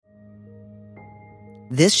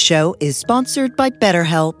This show is sponsored by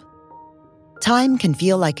BetterHelp. Time can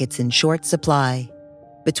feel like it's in short supply.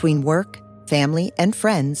 Between work, family, and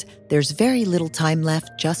friends, there's very little time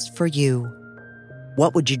left just for you.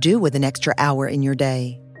 What would you do with an extra hour in your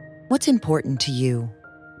day? What's important to you?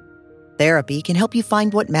 Therapy can help you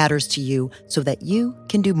find what matters to you so that you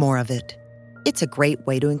can do more of it. It's a great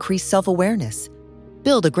way to increase self-awareness,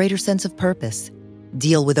 build a greater sense of purpose,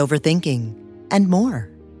 deal with overthinking, and more.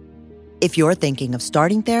 If you're thinking of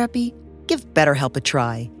starting therapy, give BetterHelp a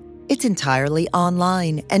try. It's entirely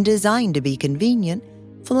online and designed to be convenient,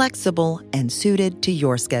 flexible, and suited to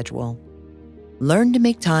your schedule. Learn to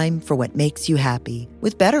make time for what makes you happy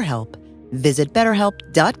with BetterHelp. Visit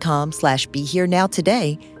BetterHelp.com/BeHereNow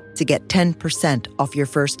today to get 10% off your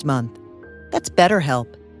first month. That's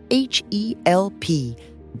BetterHelp,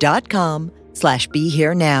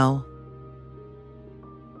 HELP.com/BeHereNow.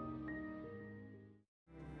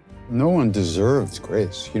 No one deserves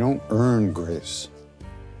grace. You don't earn grace.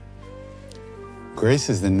 Grace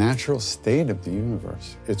is the natural state of the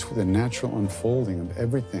universe. It's the natural unfolding of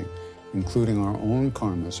everything, including our own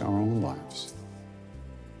karmas, our own lives.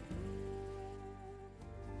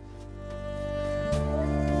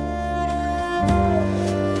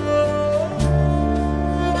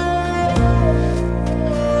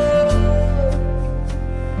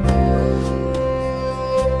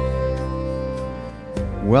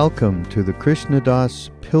 Welcome to the Krishna Das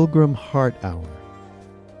Pilgrim Heart Hour.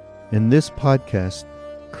 In this podcast,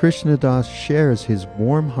 Krishna Das shares his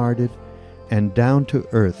warm-hearted and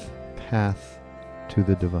down-to-earth path to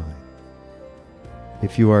the divine.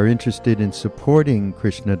 If you are interested in supporting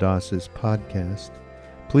Krishna Das's podcast,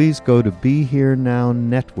 please go to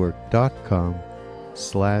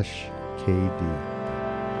BeHereNowNetwork.com/KD.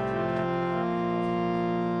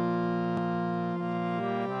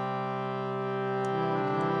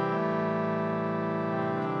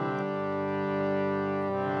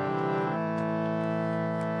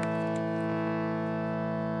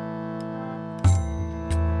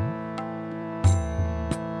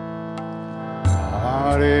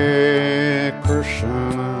 Hare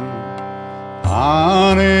Krishna,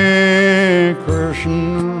 Hare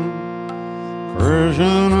Krishna,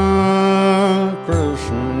 Krishna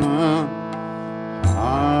Krishna,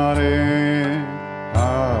 Hare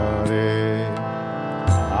Hare,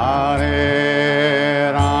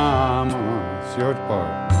 Hare Rama. It's your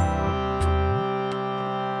part.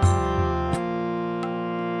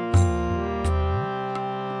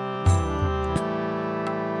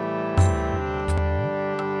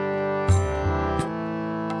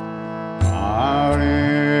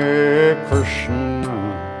 Hare Krishna,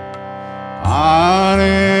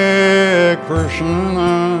 Hare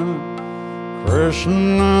Krishna,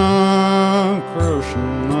 Krishna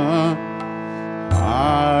Krishna,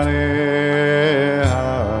 Hare Hare.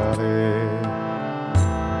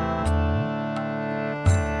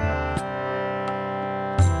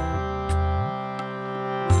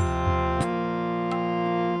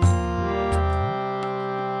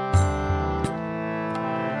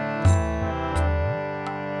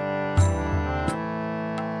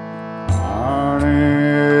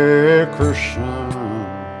 Hare Krishna,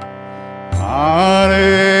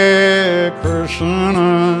 Hare Krishna,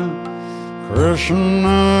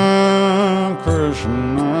 Krishna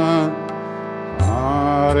Krishna,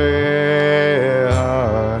 Hare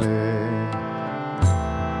Hare.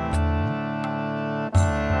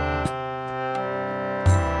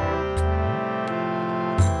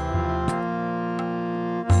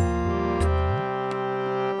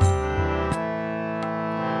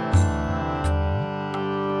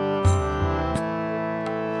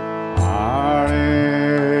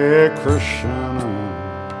 Hare Krishna,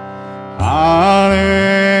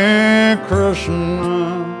 Hare Krishna,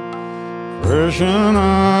 Krishna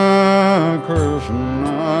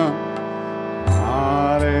Krishna,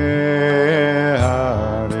 Hare Hare.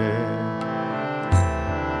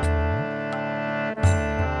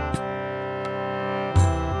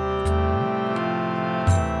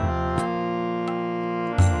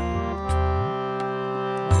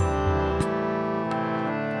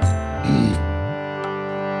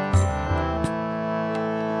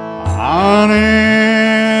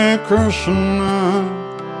 Hare Krishna,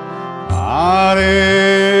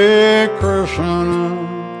 Hare Krishna,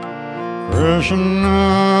 Krishna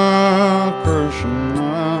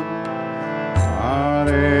Krishna,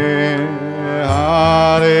 Hare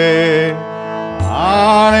Hare,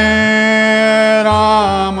 Hare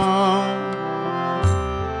Rama.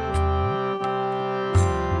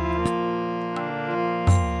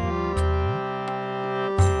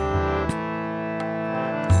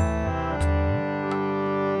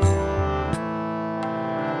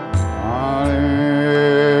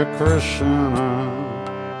 Krishna,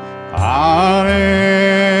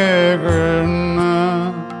 Hare Krishna,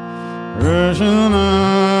 Krishna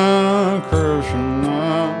Krishna,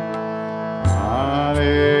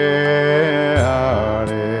 Hare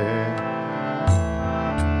Hare.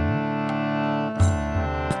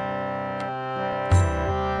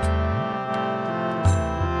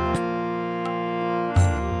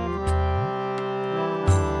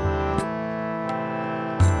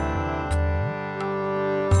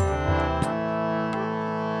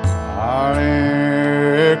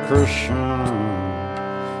 Hare Krishna,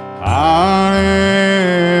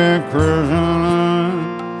 Hare Krishna,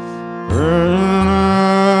 Krishna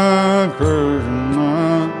Krishna,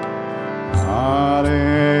 Hare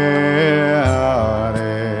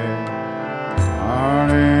Hare,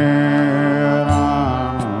 Hare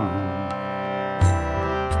Rama.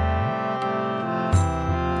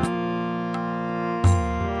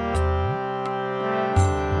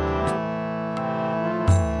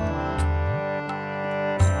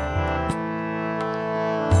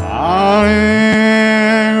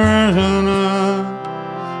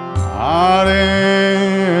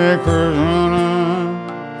 Hare Krishna,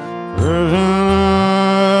 Krishna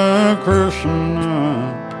Krishna,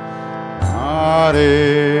 Hare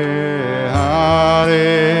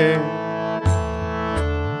Hare.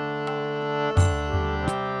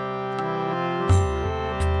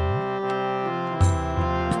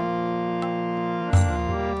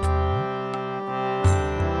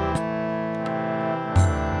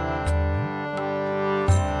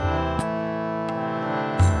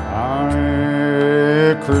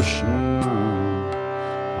 Hare Krishna,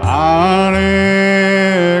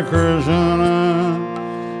 Hare Krishna,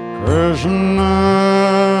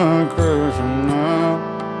 Krishna Krishna,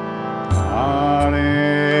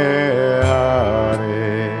 Hare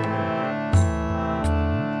Hare.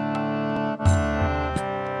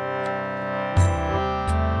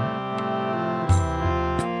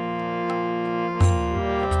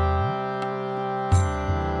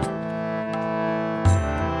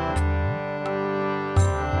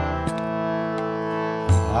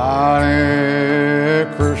 Hare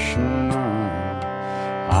Krishna,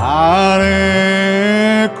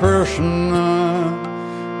 Hare Krishna,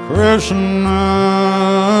 Krishna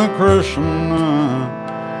Krishna,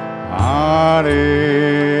 Hare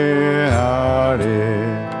Hare.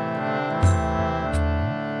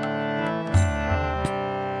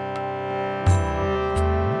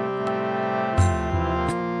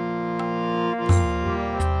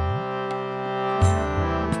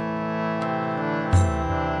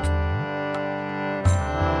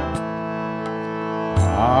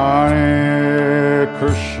 Hare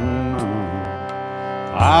Krishna,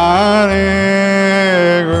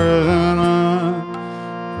 Hare Krishna,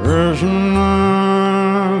 Krishna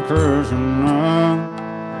Krishna,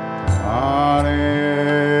 Hare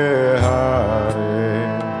Hare.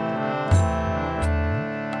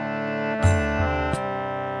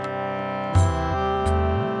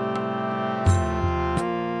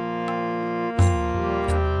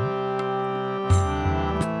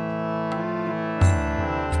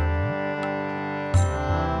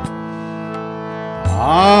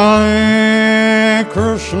 Hare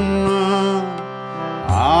Krishna,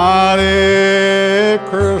 Hare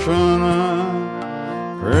Krishna,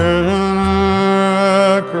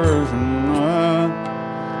 Krishna Krishna,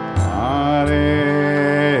 Hare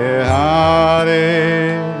Hare.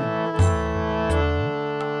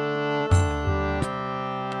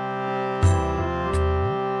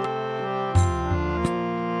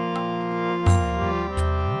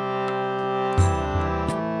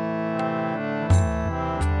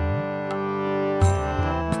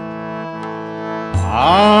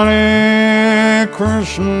 Hare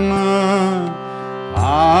Krishna,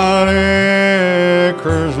 Hare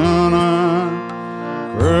Krishna,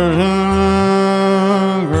 Krishna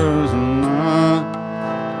Krishna,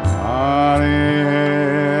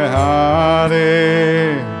 Hare Hare.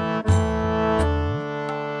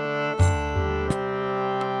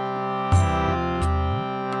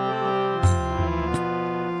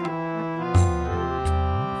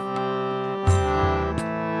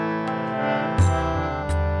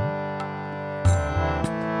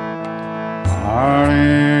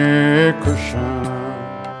 Hare Krishna,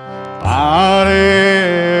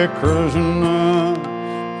 Hare Krishna,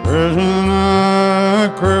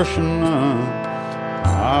 Krishna Krishna,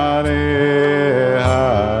 Hare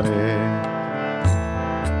Hare.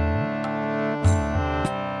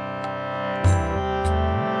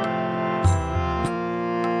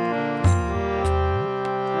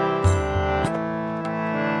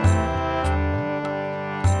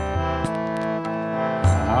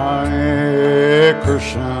 Hare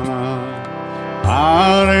Krishna,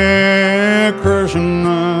 Hare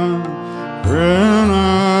Krishna, Krishna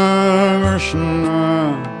Krishna,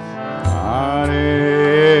 Hare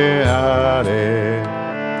Hare.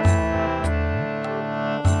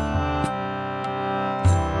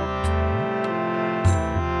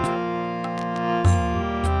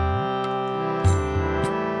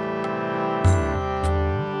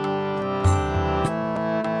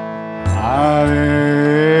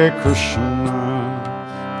 Hare Krishna,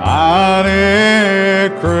 Hare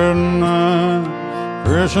Krishna,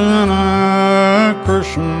 Krishna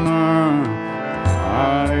Krishna,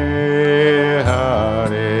 Hare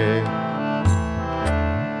Hare.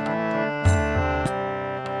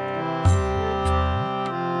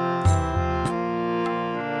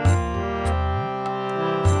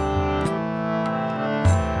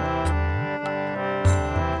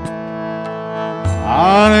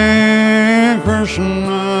 Hare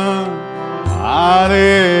Krishna,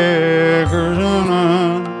 Hare Krishna,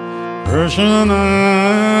 Krishna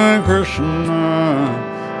Krishna,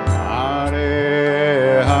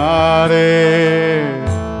 Hare Hare.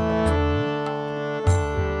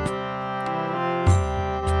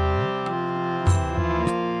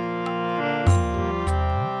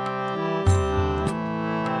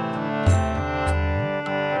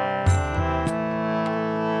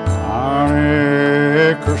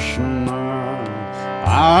 Hare Krishna,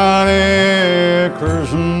 Hare Krishna,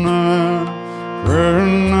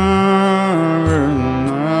 Krishna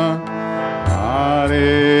Krishna,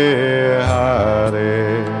 Hare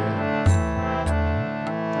Hare.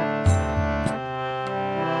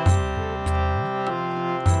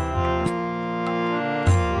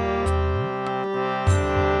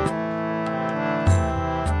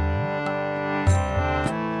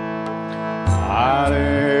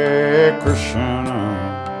 Hare Krishna,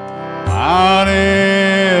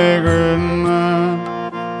 Hare Krishna,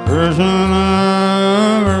 Krishna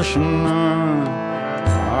Krishna,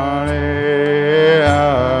 Hare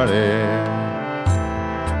Hare.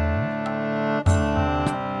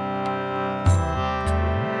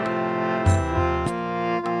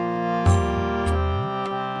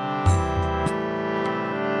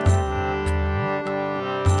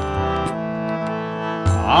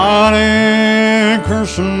 Hare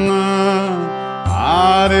Krishna,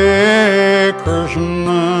 Hare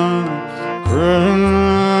Krishna, Krishna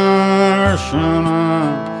Krishna,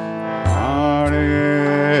 Hare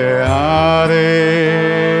Hare.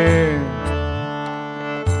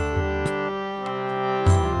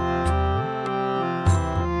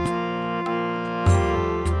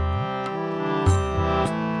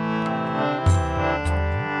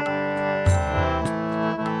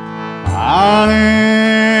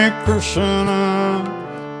 Hare Krishna,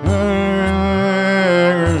 Hare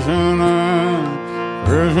Krishna,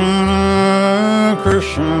 Krishna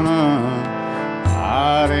Krishna,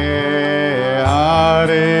 Hare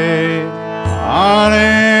Hare,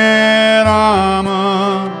 Hare Rama,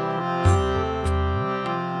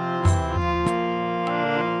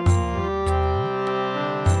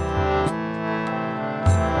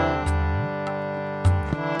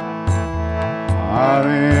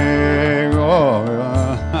 Hare Gaura.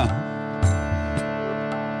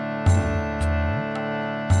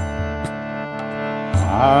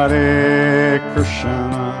 Hare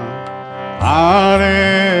Krishna,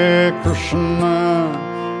 Hare Krishna,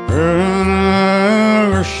 Krishna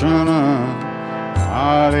Krishna,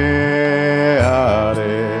 Hare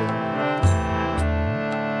Hare.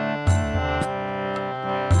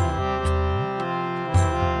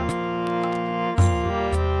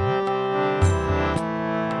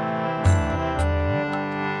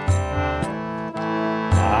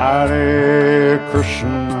 Hare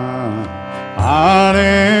Krishna,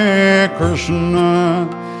 Hare Krishna,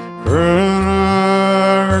 Krishna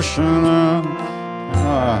Krishna,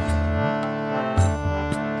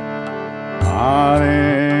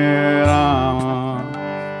 Hare Rama,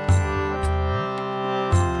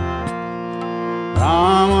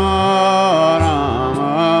 Rama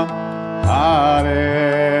Rama, Hare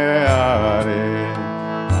Hare,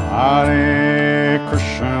 Hare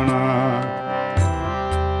Krishna.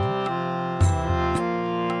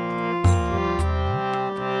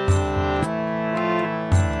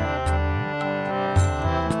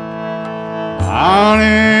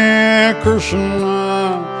 Hare Krishna,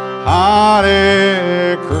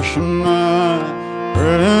 Hare Krishna,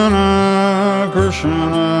 Krishna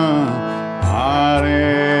Krishna, Hare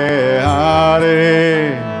Hare.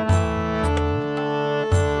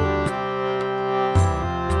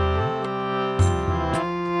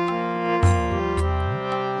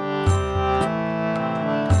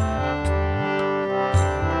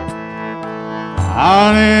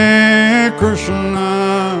 Hare Krishna,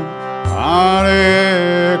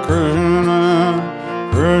 Hare Krishna,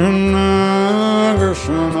 Krishna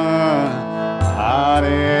Krishna,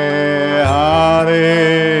 Hare Hare.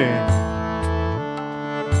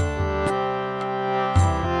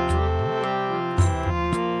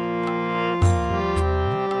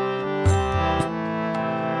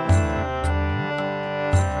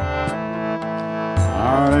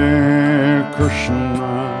 Hare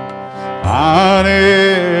Krishna,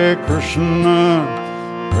 Hare Krishna,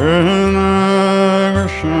 Krishna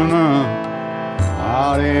Krishna,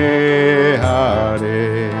 Hare Hare.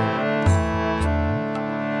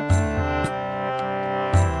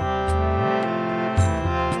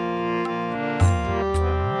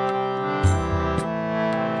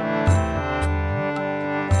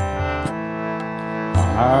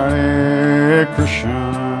 Hare Krishna,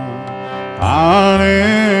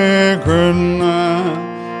 Hare Krishna,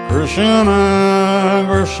 Krishna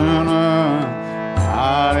Krishna,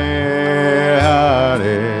 Hare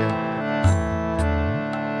Hare.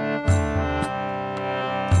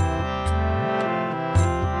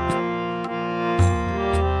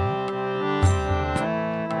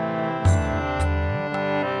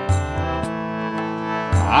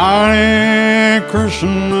 Hare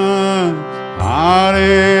Krishna,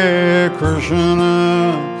 Hare Krishna,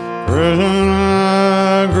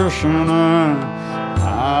 Krishna Krishna,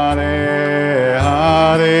 Hare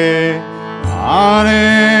Hare, Hare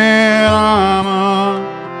Rama,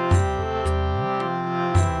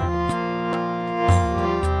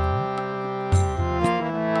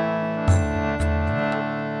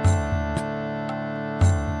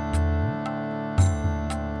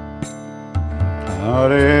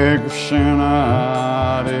 Hare Krishna,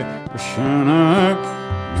 Hare Krishna,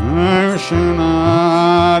 Krishna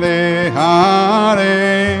Hare Hare,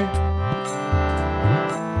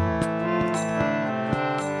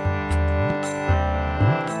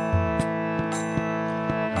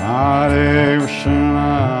 Hare Krishna,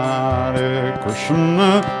 Hare Krishna,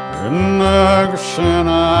 Krishna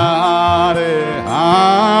Krishna, Hare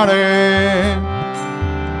Hare.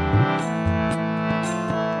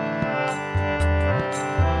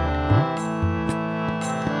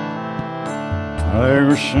 Hare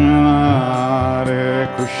Krishna, Hare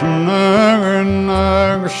Krishna, Krishna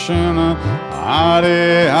Krishna,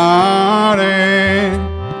 Hare Hare.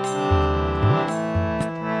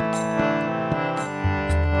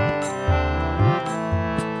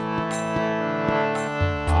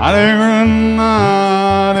 Hare Krishna,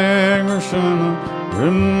 Hare Krishna,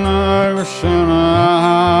 Krishna Krishna,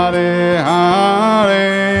 Hare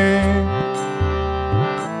Hare.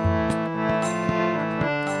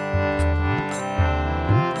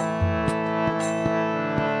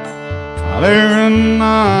 Hare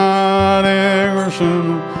Krishna, Hare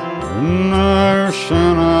Krishna, Krishna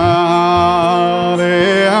Krishna,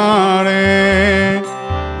 Hare Hare.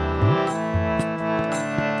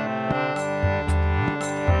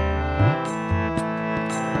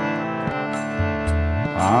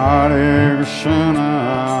 Hare Krishna,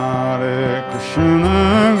 Hare Krishna,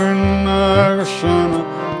 Krishna Krishna,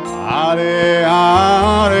 Hare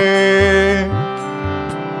Hare.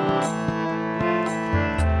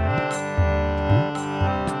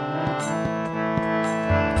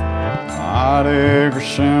 Hare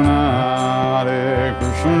Krishna, Hare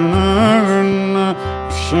Krishna, Krishna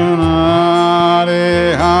Krishna,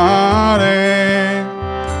 Hare Hare.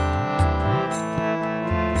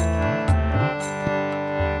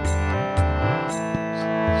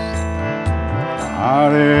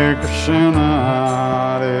 Hare Krishna,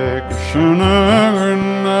 Hare Krishna,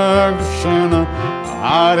 Krishna Krishna,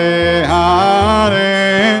 Hare Hare.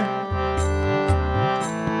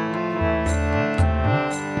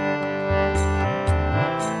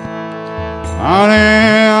 Hare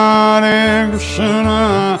Hare Krishna,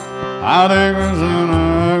 Hare Krishna,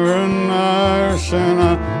 Krishna Krishna,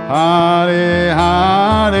 Hare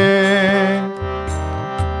Hare.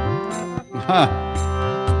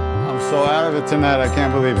 I'm so out of it tonight, I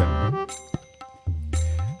can't believe it.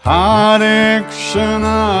 Hare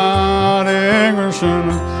Krishna, Hare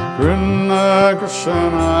Krishna, Krishna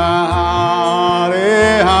Krishna,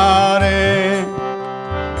 Hare Hare.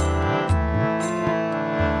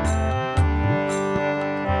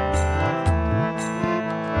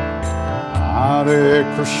 Hare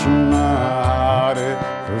Krishna, Hare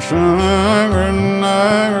Krishna, Krishna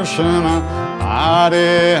Krishna,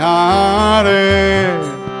 Hare Hare.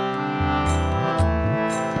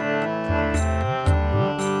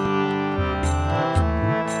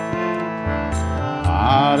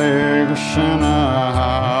 Hare Krishna,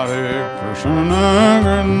 Hare Krishna,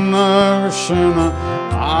 Krishna Krishna,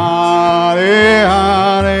 Hare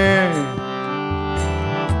Hare.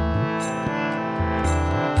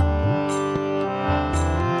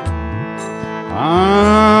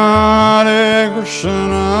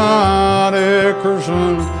 Hare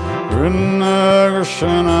Krishna, Krishna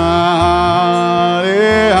Krishna,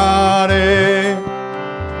 Hare Hare.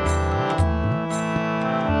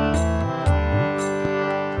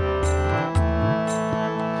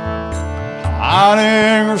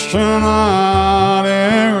 Hare Krishna,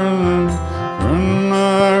 Hare Krishna,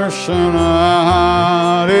 Krishna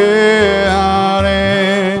Hare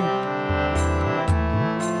Hare.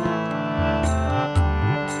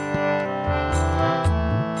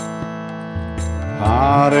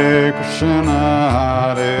 Hare Krishna,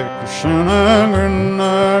 Hare Krishna,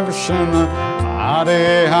 Krishna Krishna, Hare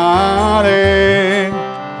Hare.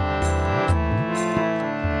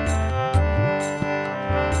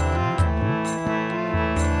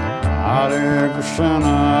 Hare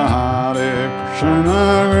Krishna, Hare Krishna,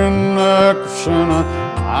 Krishna Krishna,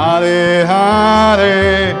 Hare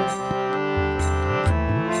Hare.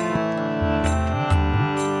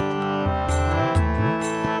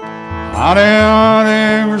 Hare Hare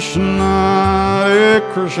Krishna, Hare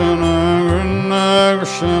Krishna, Krishna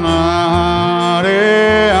Krishna, Hare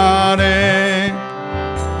Hare.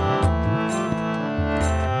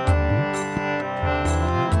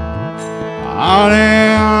 Hare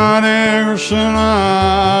Hare Krishna,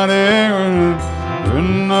 Hare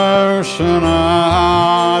Krishna, Krishna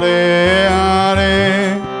Hare Hare.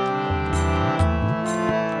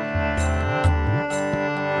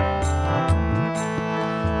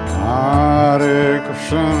 Hare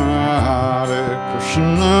Krishna, Hare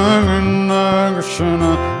Krishna, Krishna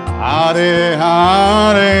Krishna, Hare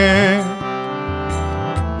Hare.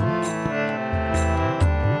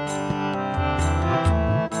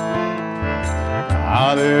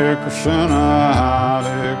 Hare Krishna,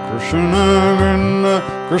 Hare Krishna, Krishna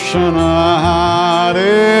Krishna,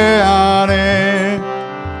 Hare Hare.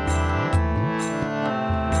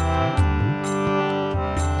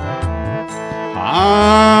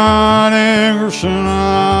 Hare Krishna,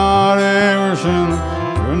 Hare Krishna,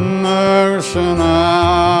 Krishna Krishna,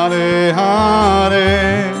 Hare Hare.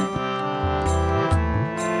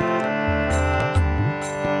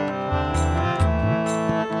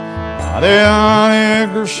 Hare Hare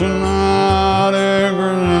Krishna, Hare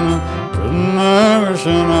Krishna, Krishna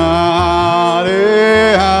Krishna,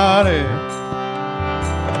 Hare Hare.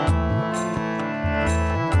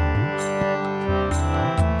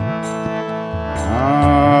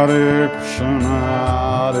 Hare Krishna,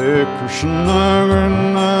 Hare Krishna,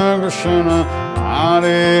 Krishna Krishna,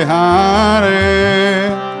 Hare Hare.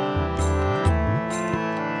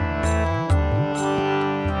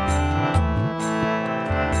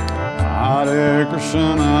 Hare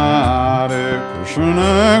Krishna, Hare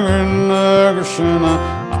Krishna, Krishna Krishna,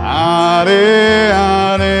 Hare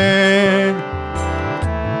Hare.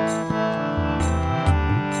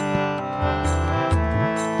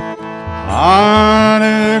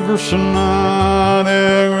 Hare Krishna,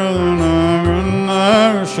 Hare Krishna, Krishna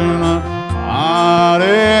Krishna,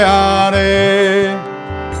 Hare Hare.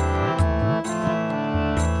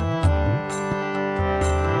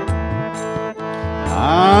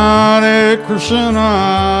 Hare Krishna,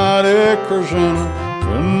 Hare Krishna,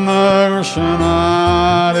 Krishna Krishna,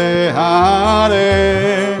 Hare Hare.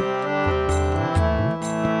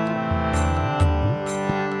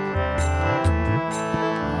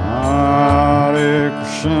 Hare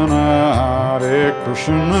Krishna, Hare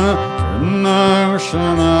Krishna, Krishna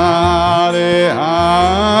Krishna, Hare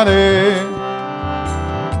Hare.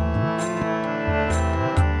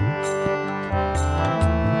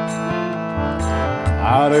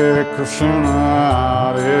 Hare Krishna,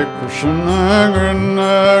 Hare Krishna,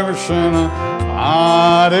 Krishna Krishna,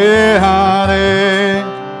 Hare Hare.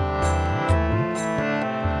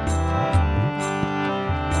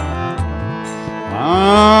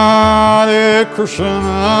 Hare Krishna,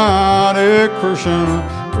 Hare Krishna,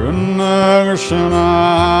 Krishna Krishna,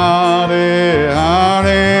 Hare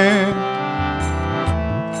Hare.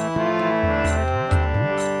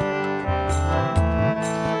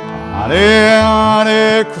 Hare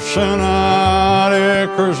Hare Krishna, Hare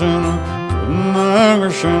Krishna, Krishna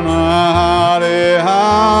Krishna, Hare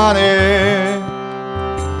Hare.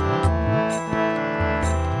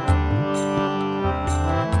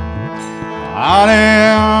 Hare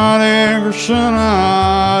Hare Krishna,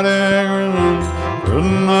 Hare Krishna,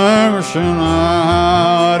 Krishna Krishna,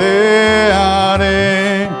 Hare Hare.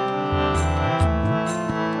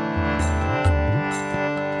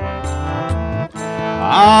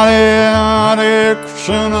 Hare Hare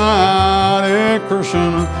Krishna, Hare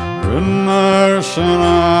Krishna, Krishna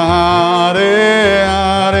Krishna, Hare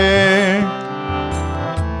Hare.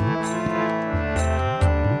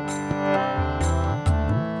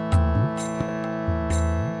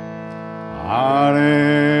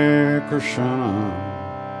 Hare Krishna,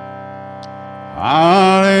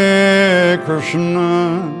 Hare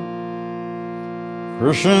Krishna,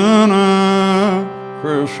 Krishna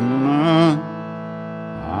Krishna,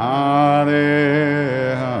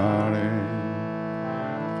 Hare Hare,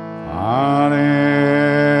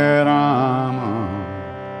 Hare Rama,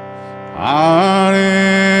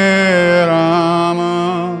 Hare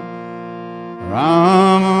Rama,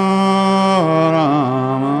 Rama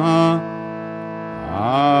Rama,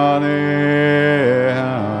 Hare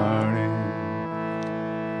Hare.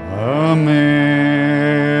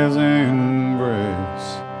 Amazing grace,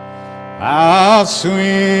 how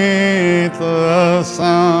sweet the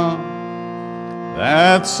sound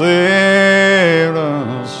that saved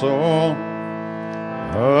a soul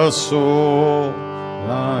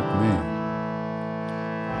like me.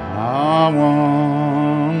 I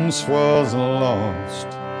once was lost,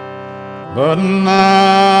 but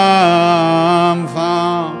now I'm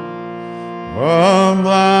found, was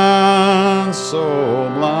blind, so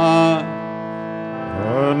blind,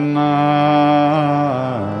 but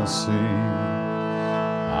now I see.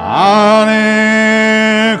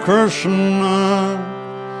 Hare Krishna,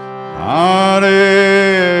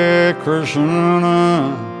 Hare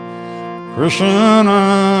Krishna,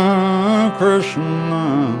 Krishna Krishna,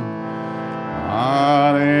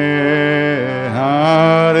 Hare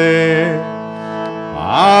Hare,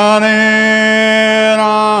 Hare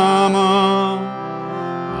Rama,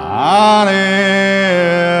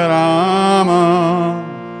 Hare Rama,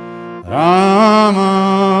 Rama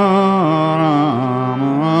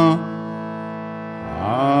Rama,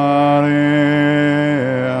 Hare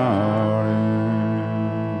Hare.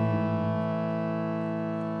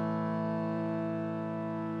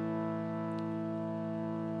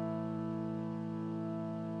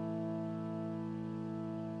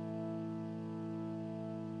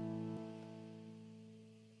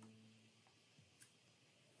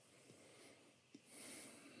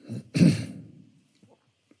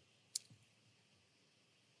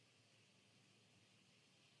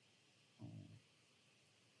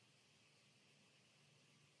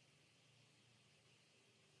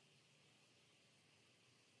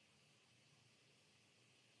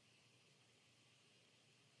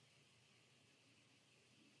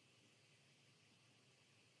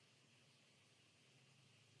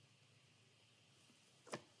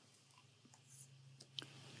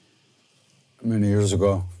 Many years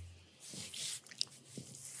ago,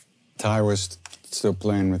 Ty was still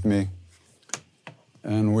playing with me,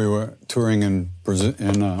 and we were touring in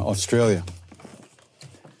Australia.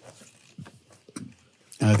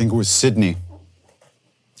 And I think it was Sydney.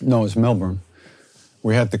 No, it was Melbourne.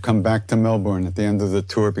 We had to come back to Melbourne at the end of the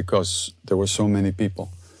tour because there were so many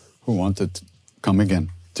people who wanted to come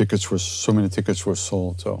again. So many tickets were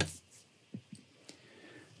sold, so.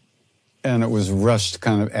 And it was rushed,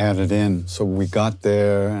 kind of added in. So we got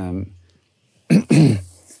there, and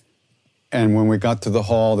and when we got to the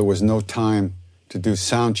hall, there was no time to do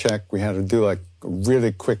sound check. We had to do like a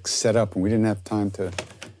really quick setup, and we didn't have time to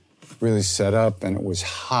really set up. And it was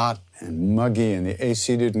hot and muggy, and the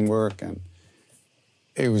AC didn't work, and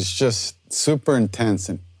it was just super intense,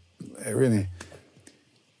 and it really.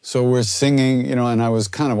 So we're singing, and I was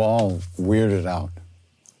kind of all weirded out.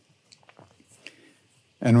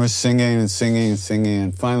 And we're singing and singing and singing,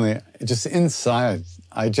 and finally, just inside,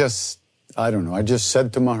 I just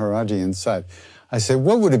said to Maharaji inside, I said,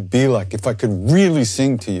 what would it be like if I could really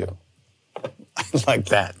sing to you? Like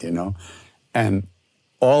that, And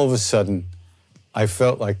all of a sudden, I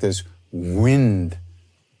felt like this wind,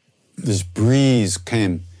 this breeze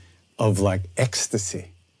came of like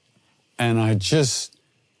ecstasy. And I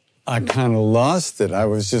kind of lost it. I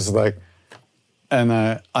was just like, and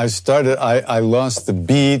I lost the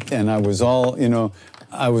beat, and I was all,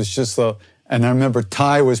 I was just, and I remember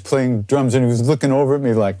Ty was playing drums, and he was looking over at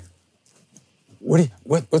me like,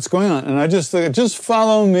 what's going on? And I just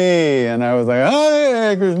follow me. And I was like,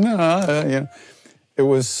 Hare Krishna, It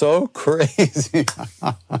was so crazy.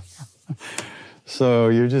 So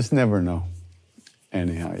you just never know.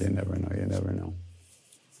 Anyhow, you never know.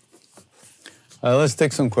 Let's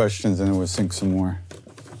take some questions, and then we'll sing some more.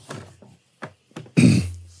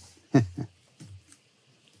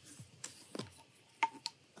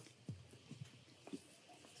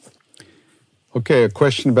 Okay, a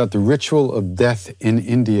question about the ritual of death in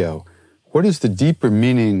India. What is the deeper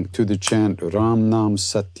meaning to the chant Ram Nam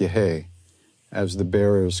Satya Hai as the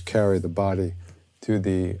bearers carry the body to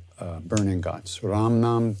the burning ghats? Ram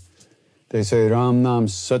Nam, they say Ram Nam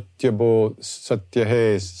Satya Bo Satya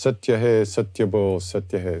Hai, Satya Hai, Satya Bo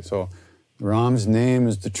Satya Hai. So Ram's name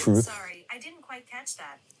is the truth. Sorry, I didn't quite catch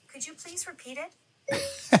that. Could you please repeat it?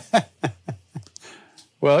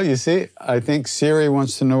 Well, you see, I think Siri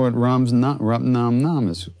wants to know what Ram Nam Nam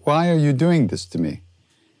is. Why are you doing this to me?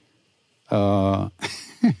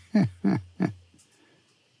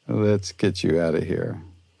 Let's get you out of here,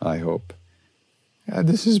 I hope.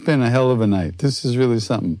 This has been a hell of a night. This is really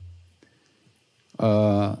something.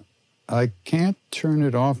 I can't turn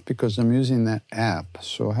it off because I'm using that app.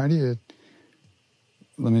 So how do you...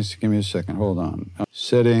 give me a second. Hold on.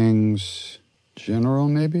 Settings, general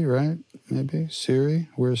maybe, right? Maybe Siri.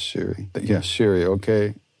 Where's Siri? Yeah, Siri.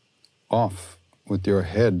 Okay. Off with your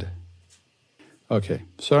head. Okay.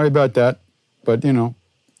 Sorry about that. But,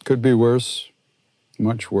 could be worse.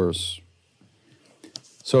 Much worse.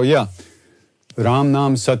 So, yeah. Ram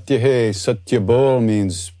Nam Satya Hai. Satya Bol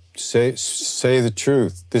means say the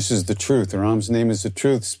truth. This is the truth. Ram's name is the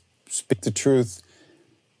truth. Speak the truth.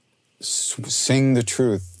 Sing the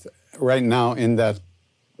truth. Right now, in that,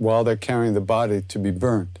 while they're carrying the body to be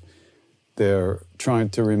burnt, they're trying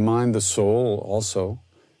to remind the soul also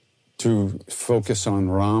to focus on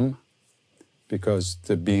Ram, because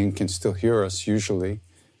the being can still hear us usually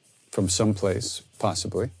from someplace,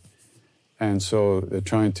 possibly. And so they're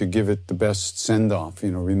trying to give it the best send-off.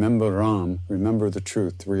 Remember Ram, remember the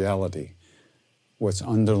truth, reality, what's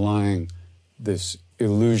underlying this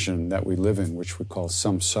illusion that we live in, which we call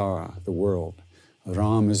samsara, the world.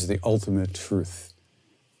 Ram is the ultimate truth,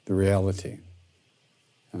 the reality.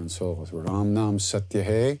 And so Ram Nam Satya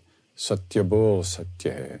Hai, Satya Bol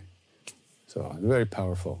Satya Hai. So very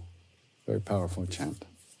powerful chant.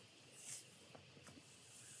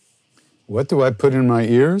 What do I put in my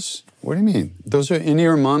ears? What do you mean? Those are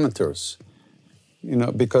in-ear monitors.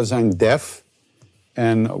 Because I'm deaf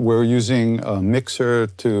and we're using a mixer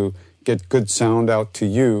to get good sound out to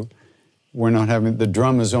you, we're not having, the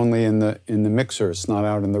drum is only in the mixer, it's not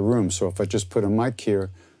out in the room. So if I just put a mic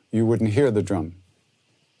here, you wouldn't hear the drum.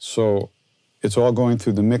 So it's all going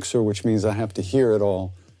through the mixer, which means I have to hear it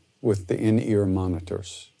all with the in-ear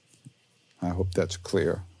monitors. I hope that's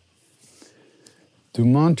clear. Do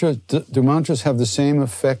mantras have the same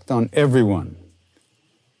effect on everyone,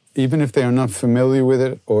 even if they are not familiar with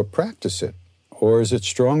it or practice it? Or is it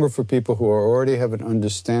stronger for people who already have an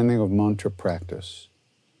understanding of mantra practice?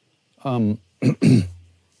 One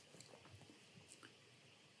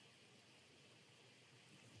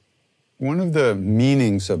of the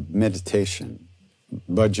meanings of meditation,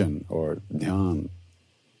 bhajan or dhyan,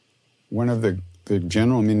 one of the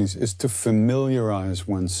general meanings is to familiarize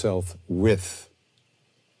oneself with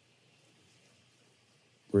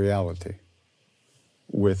reality,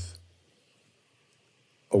 with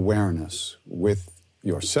awareness, with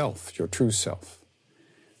yourself, your true self.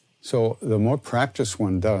 So the more practice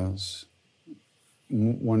one does,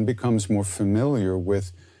 one becomes more familiar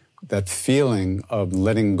with that feeling of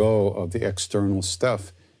letting go of the external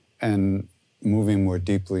stuff and moving more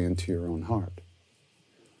deeply into your own heart.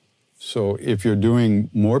 So if you're doing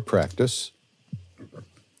more practice,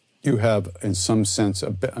 you have, in some sense,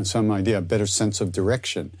 some idea, a better sense of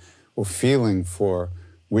direction or feeling for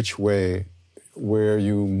which way, where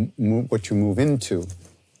you move, what you move into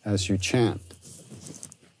as you chant.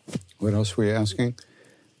 What else were you asking?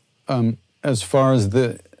 As far as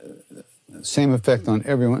the same effect on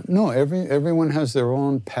everyone, no, everyone has their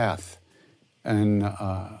own path, and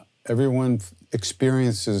everyone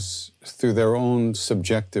experiences through their own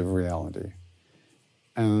subjective reality.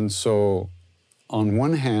 And so, on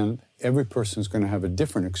one hand, every person is going to have a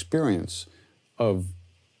different experience of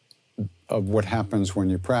what happens when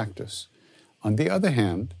you practice. On the other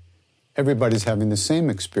hand, everybody's having the same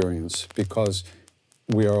experience because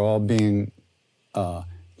we are all being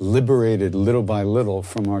liberated little by little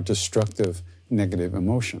from our destructive negative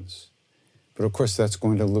emotions. But of course, that's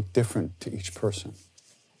going to look different to each person.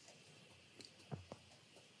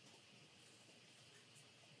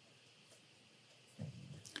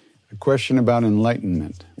 A question about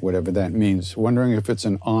enlightenment, whatever that means. Wondering if it's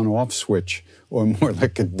an on-off switch or more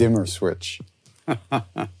like a dimmer switch.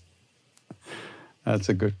 That's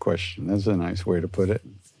a good question. That's a nice way to put it.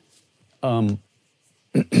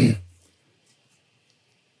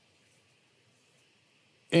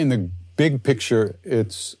 In the big picture,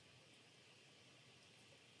 it's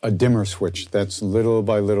a dimmer switch that's little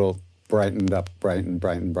by little brightened up, brightened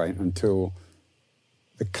until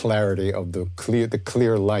the clarity of the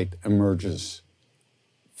clear light emerges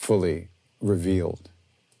fully revealed.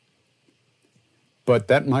 But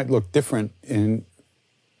that might look different in,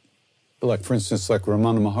 like for instance, like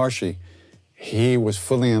Ramana Maharshi, he was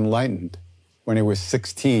fully enlightened when he was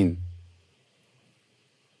 16,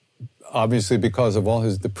 obviously because of all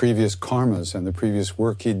the previous karmas and the previous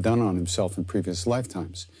work he'd done on himself in previous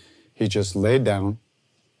lifetimes. He just laid down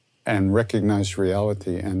and recognized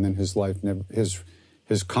reality, and then his life never,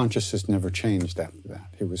 his consciousness never changed after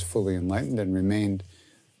that. He was fully enlightened and remained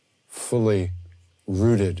fully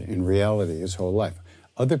rooted in reality his whole life.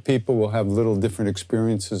 Other people will have little different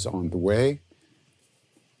experiences on the way.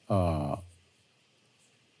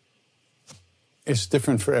 It's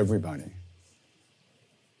different for everybody.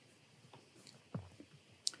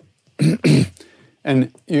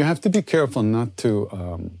 And you have to be careful not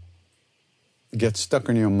to get stuck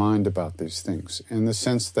in your mind about these things, in the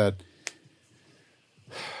sense that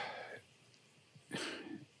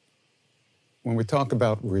when we talk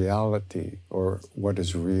about reality or what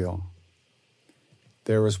is real,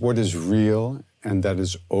 there is what is real and that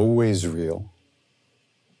is always real.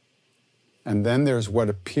 And then there's what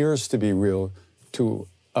appears to be real to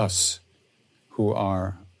us who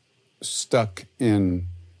are stuck in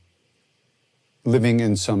living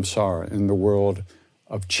in samsara, in the world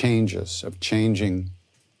of changes, of changing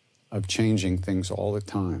things all the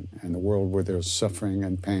time, in the world where there's suffering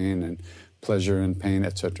and pain and pleasure and pain,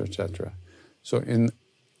 etc., etc. So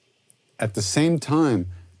at the same time,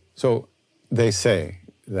 so they say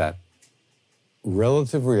that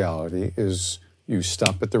relative reality is you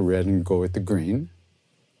stop at the red and go at the green,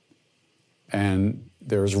 and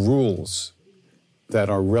there's rules that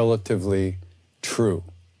are relatively true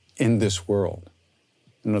in this world.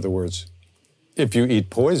 In other words, if you eat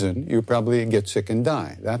poison, you probably get sick and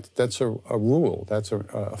die. That's a rule, that's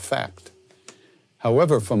a fact.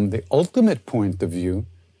 However, from the ultimate point of view,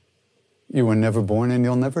 you were never born and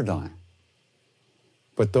you'll never die.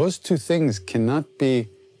 But those two things cannot be,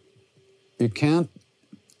 you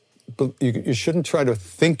shouldn't try to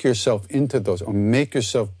think yourself into those or make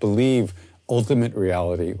yourself believe ultimate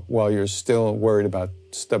reality while you're still worried about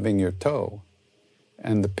stubbing your toe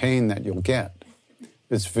and the pain that you'll get.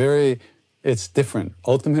 It's different.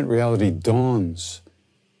 Ultimate reality dawns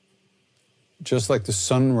just like the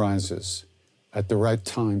sun rises at the right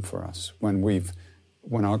time for us when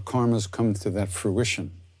our karmas come to that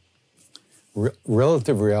fruition.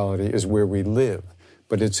 Relative reality is where we live,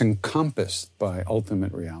 but it's encompassed by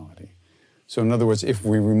ultimate reality. So in other words, if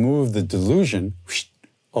we remove the delusion,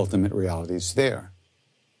 ultimate reality is there.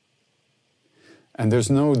 And there's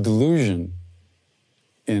no delusion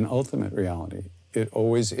in ultimate reality. It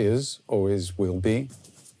always is, always will be.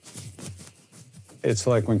 It's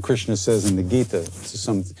like when Krishna says in the Gita,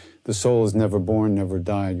 the soul is never born, never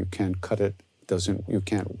died, you can't cut it, you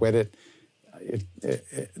can't wet it.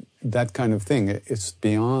 That kind of thing, it's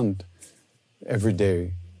beyond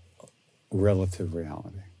everyday relative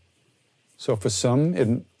reality. So for some,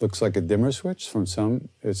 it looks like a dimmer switch. For some,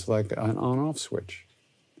 it's like an on-off switch.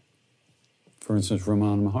 For instance,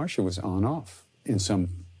 Ramana Maharshi was on-off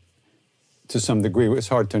to some degree. It's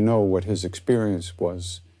hard to know what his experience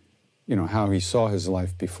was, how he saw his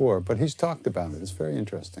life before, but he's talked about it. It's very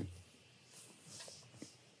interesting.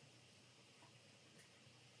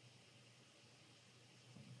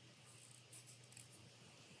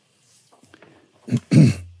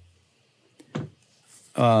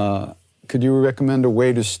 Could you recommend a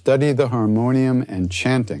way to study the harmonium and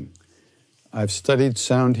chanting? I've studied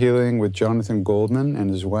sound healing with Jonathan Goldman and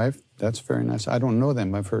his wife. That's very nice. I don't know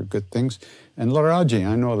them. I've heard good things. And Laraji,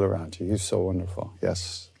 I know Laraji. He's so wonderful.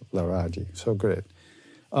 Yes, Laraji, so great.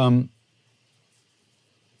 I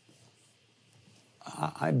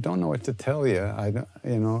don't know what to tell you.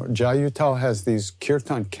 Jayutal has these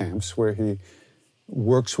kirtan camps where he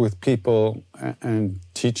works with people and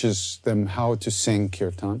teaches them how to sing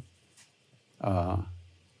kirtan.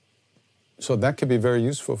 So that could be very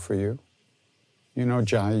useful for you.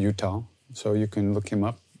 Jayutal, so you can look him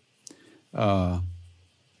up.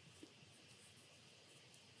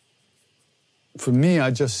 For me,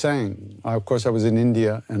 I just sang. Of course, I was in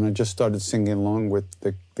India, and I just started singing along with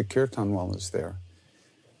the kirtan while I was there.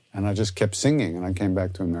 And I just kept singing, and I came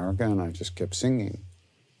back to America, and I just kept singing.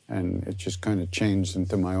 And it just kind of changed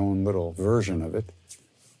into my own little version of it.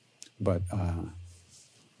 But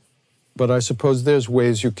I suppose there's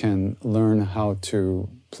ways you can learn how to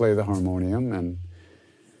play the harmonium. And,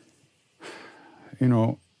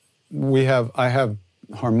 I have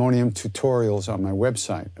harmonium tutorials on my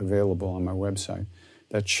website, available on my website,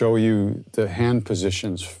 that show you the hand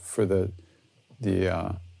positions for the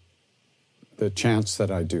chants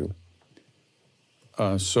that I do.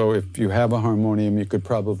 So if you have a harmonium, you could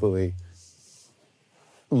probably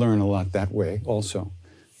learn a lot that way also.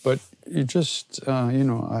 But you just, I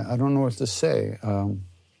don't know what to say.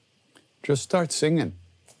 Just start singing.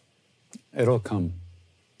 It'll come.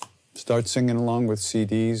 Start singing along with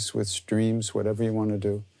CDs, with streams, whatever you want to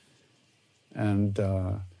do. And,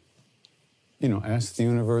 ask the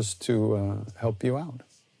universe to help you out.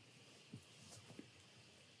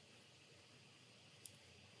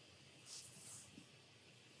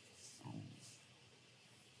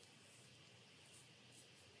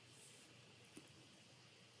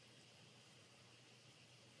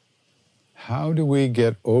 How do we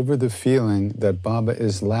get over the feeling that Baba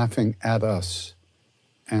is laughing at us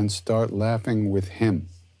and start laughing with him?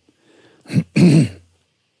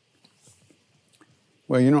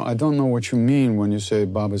 Well, I don't know what you mean when you say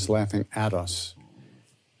Baba's laughing at us.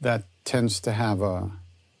 That tends to have a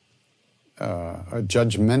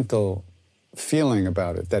judgmental feeling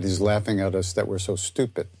about it, that he's laughing at us, that we're so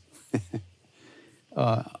stupid.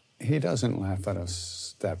 He doesn't laugh at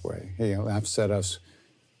us that way. He laughs at us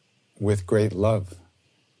with great love.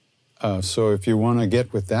 So if you want to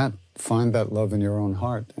get with that, find that love in your own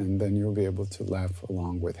heart, and then you'll be able to laugh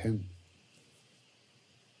along with him.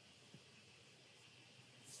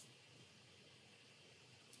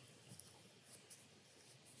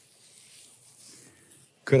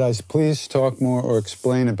 Could I please talk more or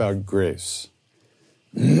explain about grace?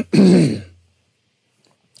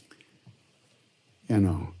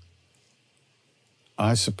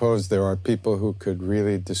 I suppose there are people who could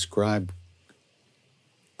really describe,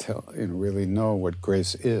 really know what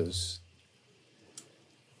grace is.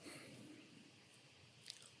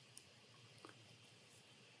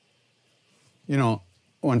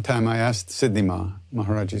 One time I asked Siddhi Ma,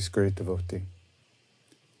 Maharaji's great devotee,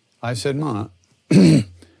 I said, Ma,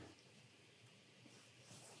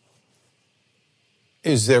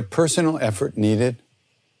 is there personal effort needed,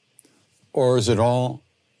 or is it all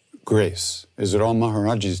grace? Is it all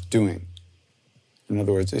Maharaji's doing? In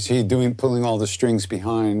other words, is he pulling all the strings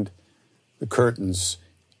behind the curtains,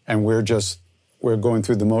 and we're going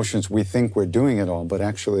through the motions, we think we're doing it all, but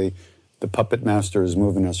actually the puppet master is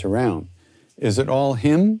moving us around. Is it all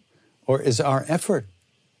him, or is our effort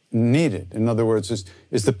needed? In other words,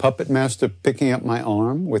 is the puppet master picking up my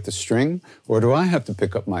arm with the string, or do I have to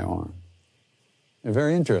pick up my arm? They're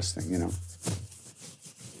very interesting,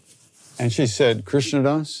 And she said,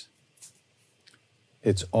 Krishnadas,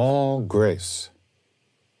 it's all grace,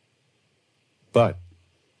 but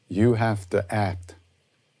you have to act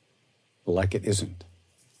like it isn't.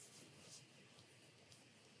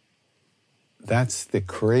 That's the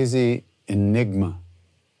crazy enigma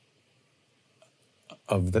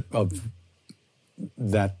of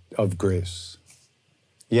grace.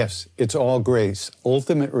 Yes, it's all grace.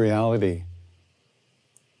 Ultimate reality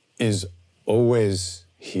is always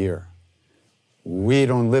here. We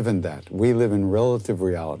don't live in that. We live in relative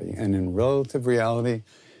reality. And in relative reality,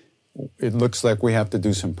 it looks like we have to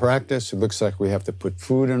do some practice. It looks like we have to put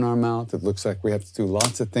food in our mouth. It looks like we have to do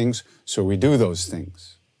lots of things. So we do those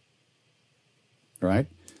things. Right?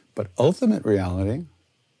 But ultimate reality,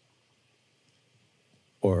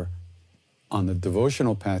 or on the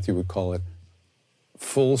devotional path, you would call it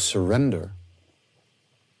full surrender.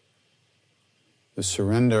 The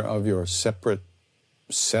surrender of your separate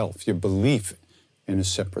self, your belief in a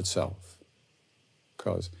separate self.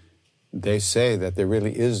 Because they say that there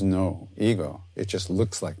really is no ego. It just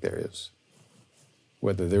looks like there is.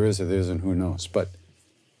 Whether there is or there isn't, who knows? But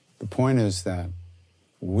the point is that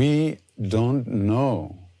we don't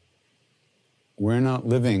know. We're not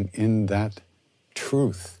living in that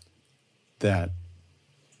truth that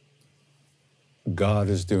God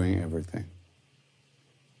is doing everything.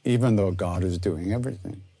 Even though God is doing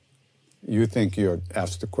everything. You think you're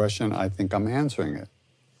asked a question, I think I'm answering it.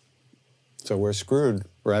 So we're screwed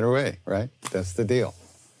right away, right? That's the deal.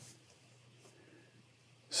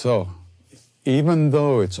 So, even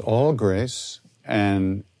though it's all grace,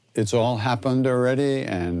 and it's all happened already,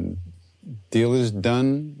 and deal is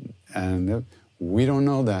done, and we don't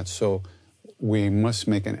know that, so we must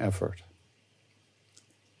make an effort.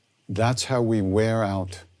 That's how we wear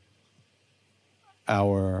out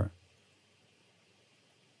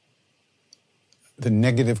the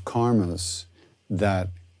negative karmas that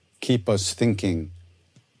keep us thinking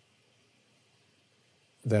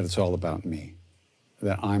that it's all about me,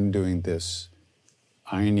 that I'm doing this,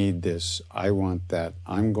 I need this, I want that,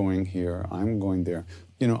 I'm going here, I'm going there.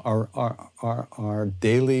 Our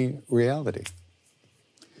daily reality.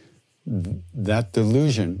 That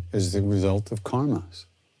delusion is the result of karmas.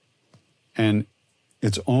 And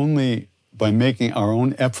it's only by making our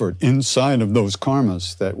own effort inside of those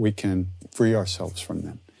karmas that we can free ourselves from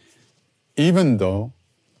them. Even though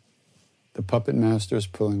the puppet master is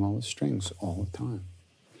pulling all the strings all the time.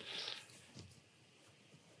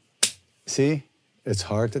 See, it's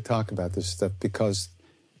hard to talk about this stuff because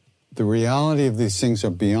the reality of these things are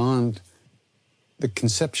beyond. The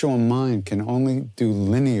conceptual mind can only do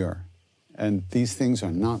linear, and these things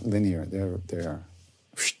are not linear. They're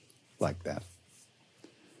like that.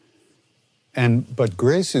 But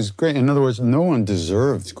grace is great. In other words, no one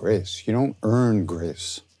deserves grace. You don't earn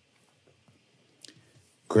grace.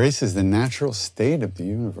 Grace is the natural state of the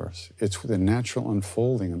universe. It's the natural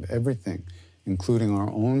unfolding of everything, including our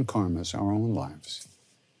own karmas, our own lives.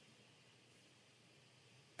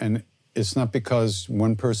 And it's not because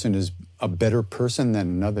one person is a better person than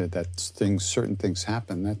another that certain things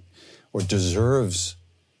happen or deserves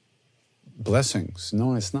blessings.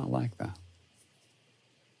 No, it's not like that.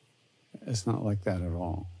 It's not like that at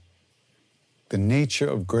all. The nature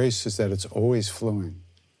of grace is that it's always flowing.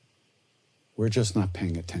 We're just not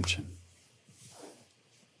paying attention.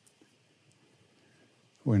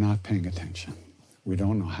 We're not paying attention. We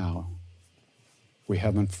don't know how. We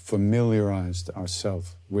haven't familiarized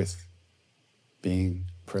ourselves with being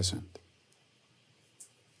present.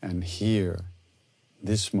 And here,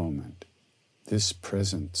 this moment, this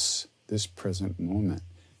presence, this present moment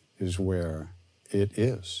is where it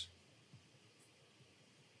is.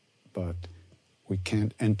 But we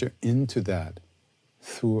can't enter into that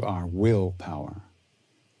through our willpower.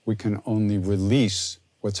 We can only release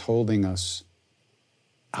what's holding us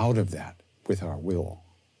out of that with our will,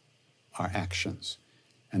 our actions.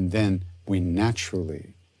 And then we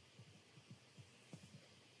naturally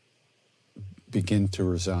begin to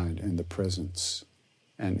reside in the presence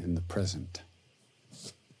and in the present.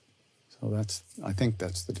 So I think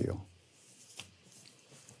that's the deal.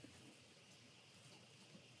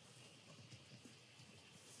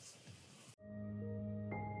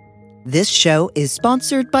 This show is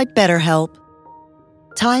sponsored by BetterHelp.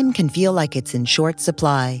 Time can feel like it's in short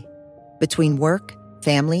supply. Between work,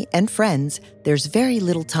 family, and friends, there's very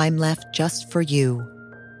little time left just for you.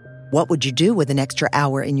 What would you do with an extra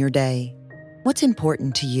hour in your day? What's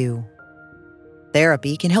important to you?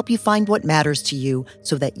 Therapy can help you find what matters to you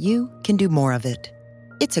so that you can do more of it.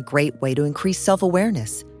 It's a great way to increase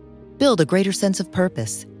self-awareness, build a greater sense of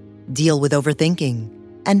purpose, deal with overthinking,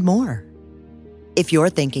 and more. If you're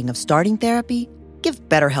thinking of starting therapy, give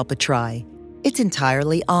BetterHelp a try. It's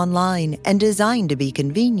entirely online and designed to be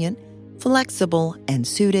convenient, flexible, and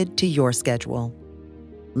suited to your schedule.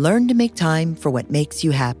 Learn to make time for what makes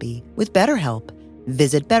you happy with BetterHelp.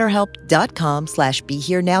 Visit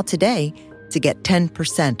BetterHelp.com/BeHereNow today to get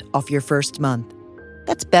 10% off your first month.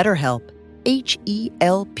 That's BetterHelp,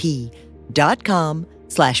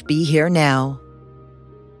 HELP.com/BeHereNow.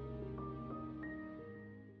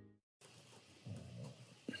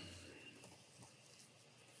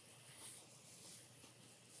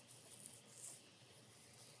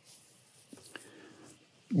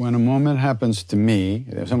 When a moment happens to me,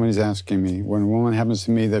 if somebody's asking me, when a moment happens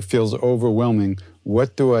to me that feels overwhelming,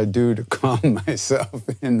 what do I do to calm myself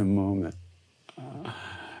in the moment?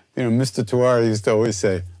 Mr. Tawari used to always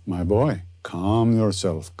say, my boy, calm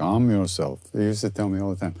yourself, calm yourself. He used to tell me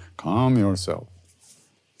all the time, calm yourself.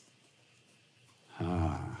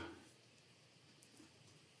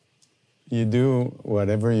 You do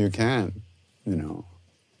whatever you can,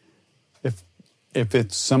 If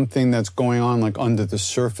it's something that's going on like under the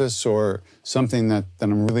surface or something that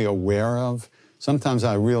I'm really aware of, sometimes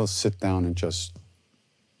I will sit down and just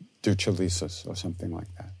do chalisas or something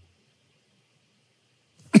like that.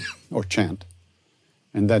 Or chant.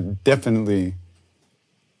 And that definitely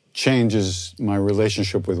changes my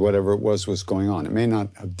relationship with whatever it was going on. It may not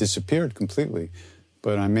have disappeared completely,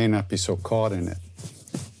 but I may not be so caught in it.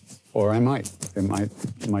 Or I might. It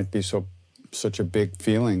might be such a big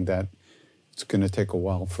feeling that it's going to take a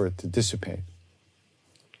while for it to dissipate.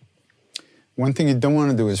 One thing you don't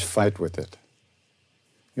want to do is fight with it.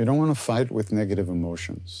 You don't want to fight with negative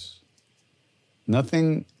emotions.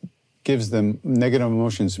 Nothing gives them negative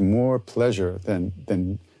emotions more pleasure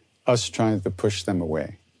than us trying to push them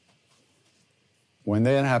away. When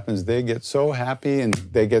that happens, they get so happy and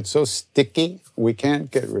they get so sticky, we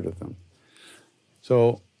can't get rid of them.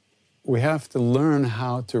 So we have to learn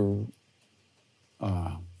how to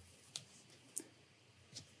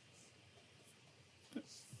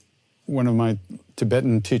one of my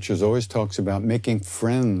Tibetan teachers always talks about making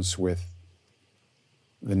friends with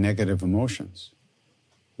the negative emotions.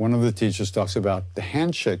 One of the teachers talks about the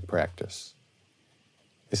handshake practice.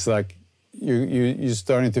 It's like you're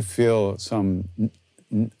starting to feel some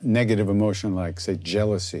negative emotion, like say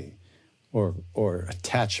jealousy, or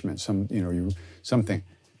attachment. Something,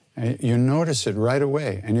 and you notice it right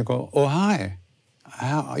away, and you go, "Oh, hi,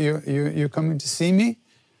 you're coming to see me?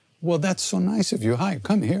 Well, that's so nice of you. Hi,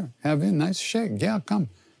 come here, have a nice shake. Yeah, come.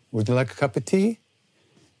 Would you like a cup of tea?"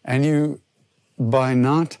 And you, by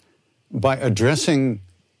addressing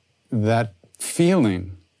that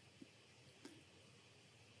feeling,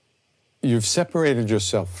 you've separated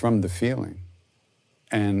yourself from the feeling.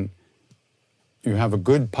 And you have a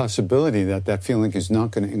good possibility that feeling is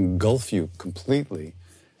not going to engulf you completely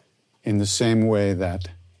in the same way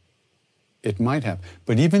that it might have.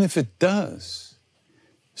 But even if it does,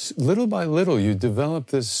 little by little, you develop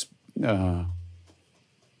this,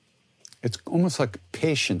 it's almost like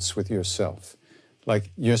patience with yourself.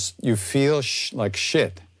 Like you feel like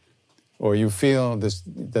shit, or you feel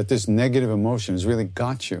that this negative emotion has really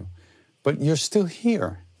got you, but you're still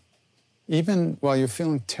here, even while you're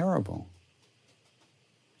feeling terrible.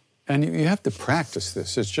 And you have to practice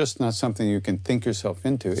this. It's just not something you can think yourself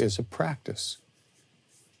into. It's a practice.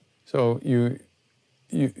 So you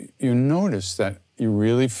notice that you're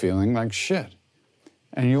really feeling like shit.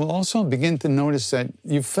 And you'll also begin to notice that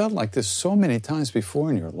you felt like this so many times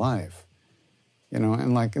before in your life.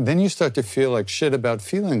 And then you start to feel like shit about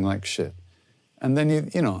feeling like shit. And then you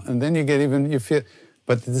feel,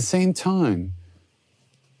 but at the same time,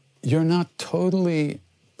 you're not totally,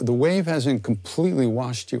 the wave hasn't completely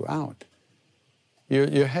washed you out.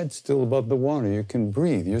 Your head's still above the water, you can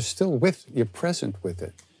breathe, you're present with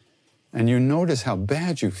it. And you notice how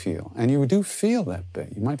bad you feel, and you do feel that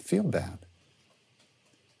bad, you might feel bad.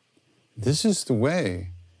 This is the way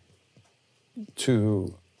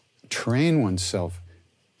to train oneself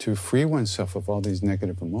to free oneself of all these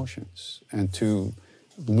negative emotions and to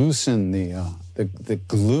loosen the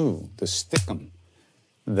glue, the stickum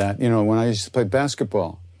that, when I used to play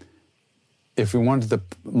basketball, if we wanted to,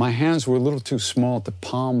 my hands were a little too small to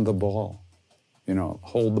palm the ball,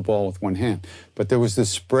 hold the ball with one hand. But there was this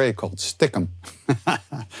spray called Stickum.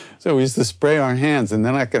 So we used to spray our hands, and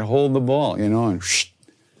then I could hold the ball, and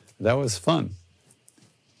that was fun.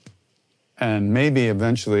 And maybe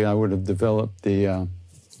eventually I would have developed the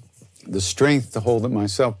strength to hold it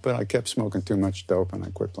myself, but I kept smoking too much dope and I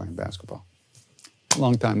quit playing basketball a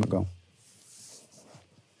long time ago.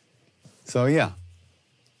 So yeah,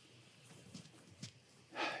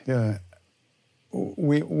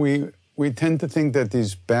 we tend to think that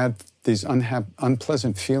these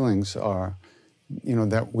unpleasant feelings are,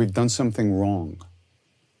 that we've done something wrong,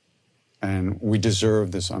 and we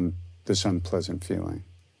deserve this unpleasant feeling.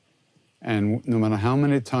 And no matter how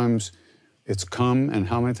many times it's come and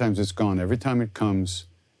how many times it's gone, every time it comes,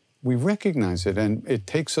 we recognize it and it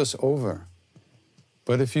takes us over.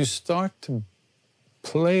 But if you start to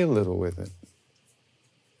play a little with it,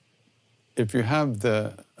 if you have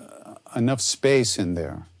enough space in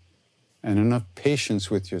there and enough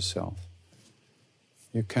patience with yourself,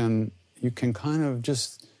 you can kind of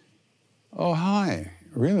just, oh, hi,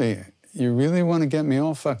 really? You really want to get me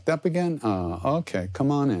all fucked up again? Oh, okay,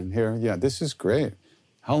 come on in here. Yeah, this is great.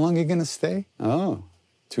 How long are you going to stay? Oh,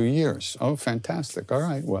 2 years. Oh, fantastic. All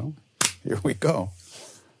right, well, here we go.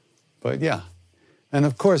 But yeah, and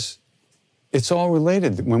of course, it's all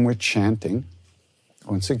related. When we're chanting,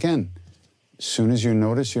 once again, as soon as you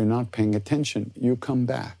notice you're not paying attention, you come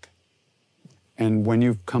back. And when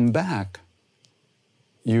you've come back,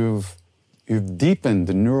 you've deepened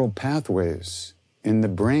the neural pathways in the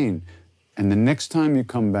brain. And the next time you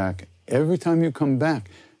come back, every time you come back,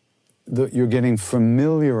 you're getting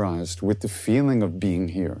familiarized with the feeling of being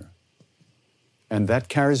here. And that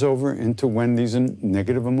carries over into when these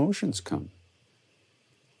negative emotions come.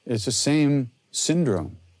 It's the same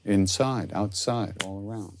syndrome, inside, outside, all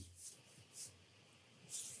around.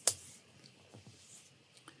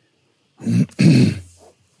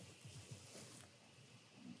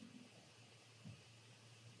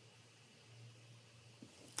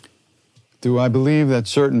 Do I believe that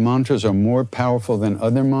certain mantras are more powerful than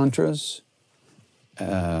other mantras?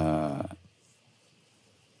 I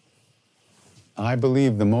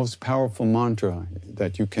believe the most powerful mantra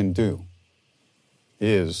that you can do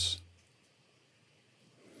is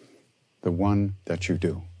the one that you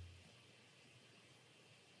do.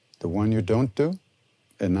 The one you don't do,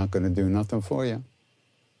 they're not going to do nothing for you.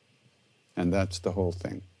 And that's the whole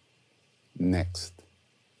thing. Next.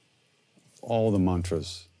 All the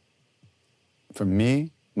mantras. For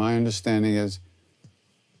me, my understanding is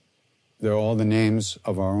they're all the names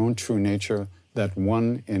of our own true nature, that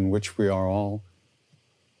one in which we are all,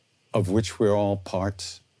 of which we're all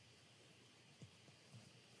parts.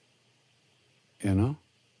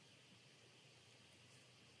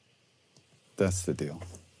 That's the deal.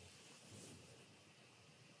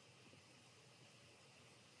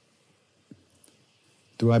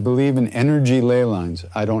 Do I believe in energy ley lines?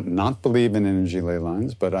 I don't not believe in energy ley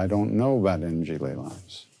lines, but I don't know about energy ley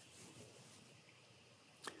lines.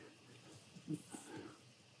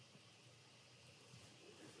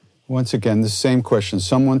 Once again, the same question.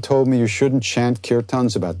 Someone told me you shouldn't chant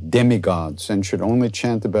kirtans about demigods and should only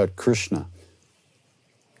chant about Krishna.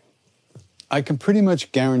 I can pretty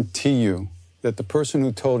much guarantee you that the person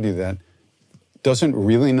who told you that doesn't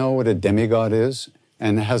really know what a demigod is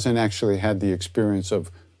and hasn't actually had the experience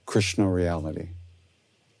of Krishna reality.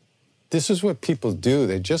 This is what people do.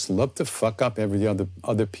 They just love to fuck up every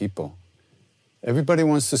other people. Everybody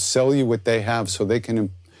wants to sell you what they have so they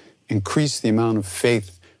can increase the amount of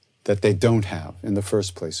faith that they don't have in the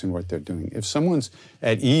first place in what they're doing. If someone's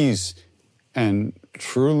at ease and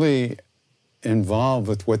truly involved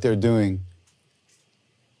with what they're doing,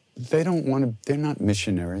 they're not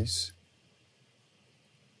missionaries.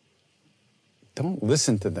 Don't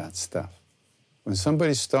listen to that stuff. When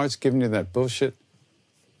somebody starts giving you that bullshit,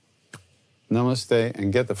 namaste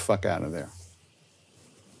and get the fuck out of there.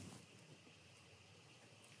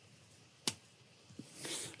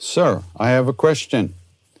 Sir, I have a question.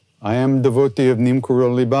 I am a devotee of Neem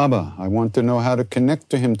Karoli Baba. I want to know how to connect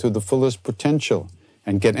to him to the fullest potential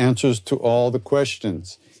and get answers to all the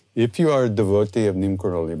questions. If you are a devotee of Neem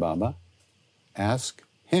Karoli Baba, ask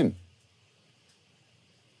him.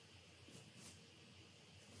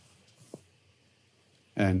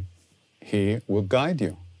 And he will guide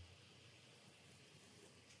you.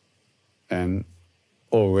 And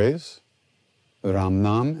always Ram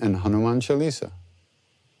Nam and Hanuman Chalisa.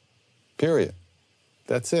 Period.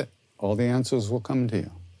 That's it. All the answers will come to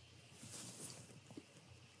you.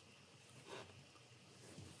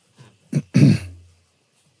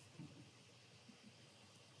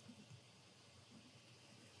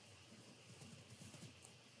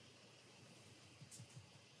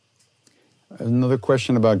 Another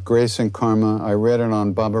question about grace and karma. I read it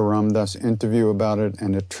on Baba Ram Dass' interview about it,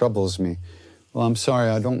 and it troubles me. Well, I'm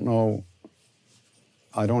sorry, I don't know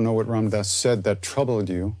what Ram Dass said that troubled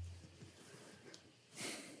you.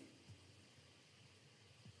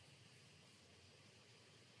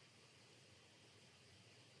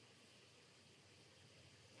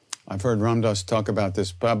 I've heard Ram Dass talk about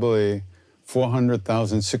this probably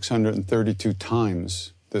 400,632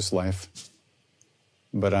 times this life,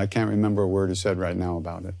 but I can't remember a word he said right now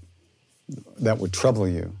about it. That would trouble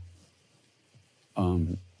you.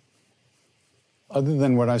 Other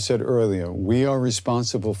than what I said earlier, we are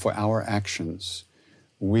responsible for our actions.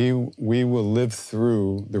 We will live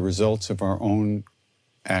through the results of our own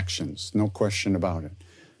actions, no question about it.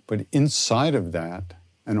 But inside of that,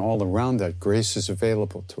 and all around that, grace is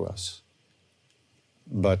available to us.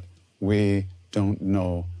 But we don't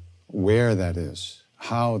know where that is,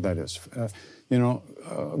 how that is.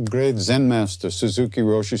 Great Zen master Suzuki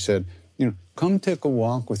Roshi said, come take a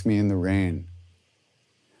walk with me in the rain.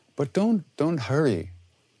 But don't hurry.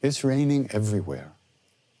 It's raining everywhere.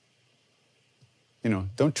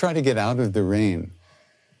 Don't try to get out of the rain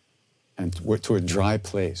and to a dry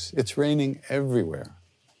place. It's raining everywhere.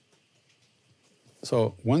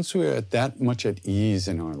 So once we're at that much at ease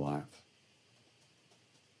in our life,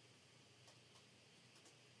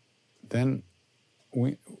 then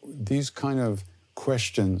these kind of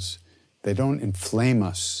questions, they don't inflame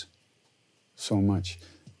us so much.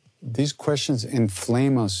 These questions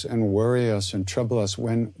inflame us and worry us and trouble us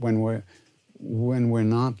when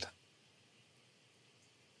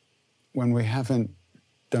we haven't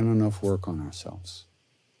done enough work on ourselves.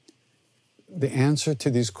 The answer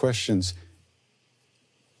to these questions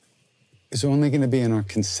is only going to be in our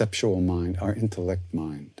conceptual mind, our intellect.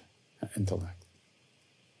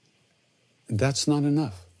 That's not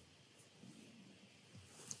enough.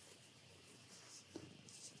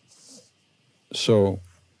 So,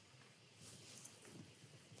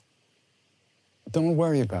 don't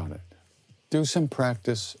worry about it. Do some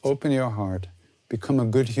practice, open your heart, become a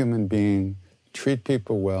good human being, treat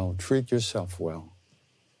people well, treat yourself well.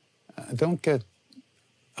 Don't get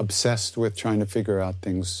obsessed with trying to figure out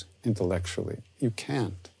things intellectually. You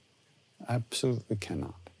can't. Absolutely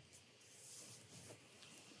cannot.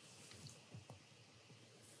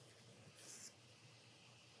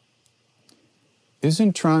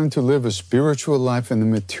 Isn't trying to live a spiritual life in the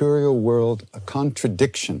material world a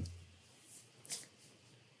contradiction?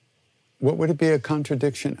 What would it be a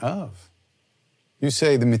contradiction of? You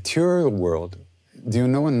say the material world. Do you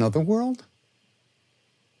know another world?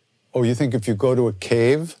 Oh, you think if you go to a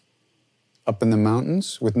cave up in the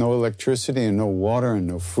mountains with no electricity and no water and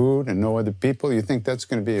no food and no other people, you think that's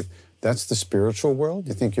the spiritual world?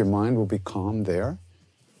 You think your mind will be calm there?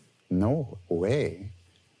 No way.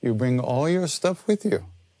 You bring all your stuff with you.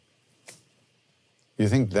 You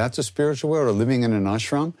think that's a spiritual world, or living in an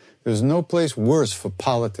ashram? There's no place worse for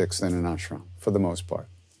politics than an ashram, for the most part.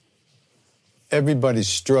 Everybody's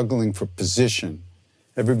struggling for position.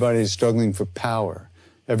 Everybody's struggling for power.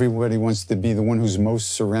 Everybody wants to be the one who's most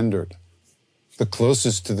surrendered, the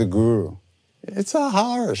closest to the guru. It's a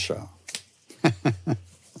horror show.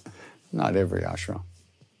 Not every ashram,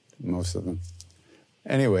 most of them.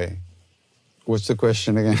 Anyway, what's the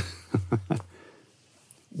question again?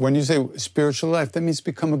 when you say spiritual life, that means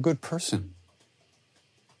become a good person.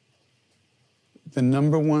 The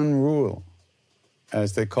number one rule,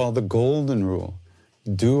 as they call the golden rule,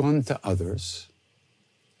 do unto others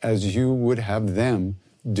as you would have them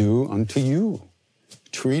do unto you.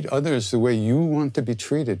 Treat others the way you want to be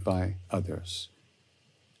treated by others.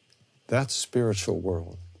 That's spiritual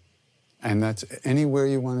world. And that's anywhere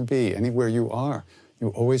you want to be, anywhere you are. You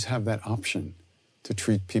always have that option to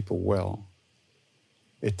treat people well.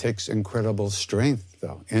 It takes incredible strength,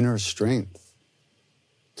 though, inner strength,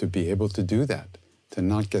 to be able to do that, to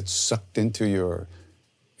not get sucked into your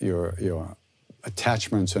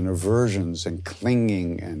attachments and aversions and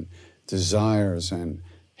clinging and desires and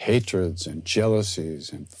hatreds and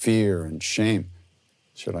jealousies and fear and shame.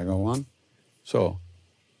 Should I go on? So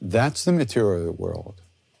that's the material world.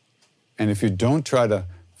 And if you don't try to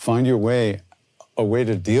find a way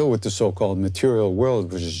to deal with the so-called material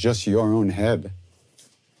world, which is just your own head,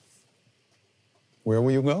 where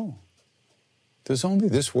will you go? There's only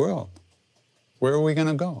this world. Where are we going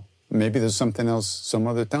to go? Maybe there's something else some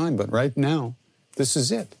other time, but right now, this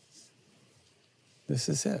is it. This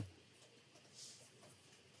is it.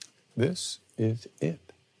 This is it.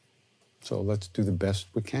 So let's do the best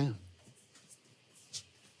we can.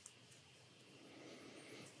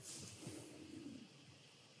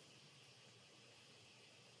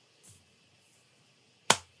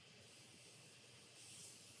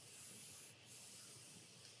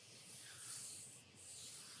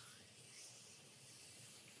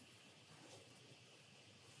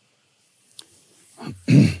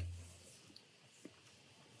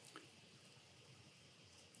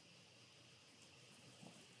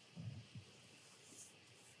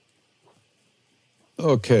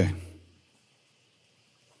 Okay.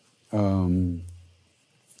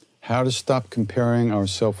 How to stop comparing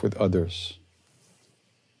ourselves with others.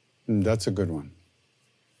 That's a good one.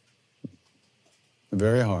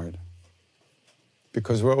 Very hard.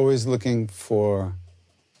 Because we're always looking for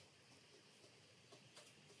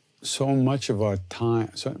so much of our time,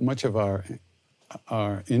 so much of our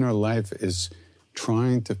inner life is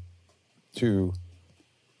trying to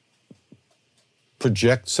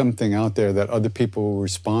project something out there that other people will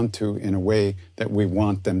respond to in a way that we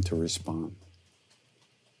want them to respond.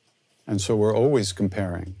 And so we're always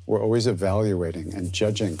comparing, we're always evaluating and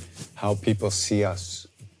judging how people see us.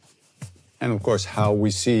 And of course, how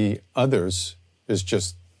we see others is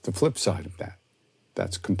just the flip side of that.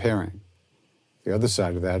 That's comparing. The other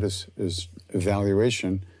side of that is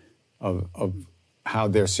evaluation of how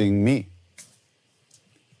they're seeing me.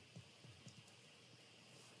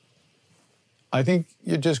 I think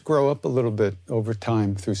you just grow up a little bit over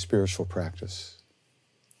time through spiritual practice.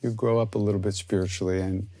 You grow up a little bit spiritually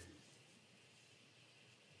and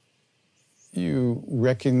you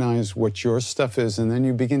recognize what your stuff is, and then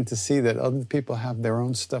you begin to see that other people have their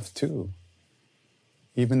own stuff too.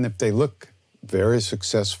 Even if they look very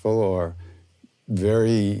successful or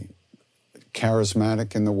very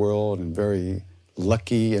charismatic in the world and very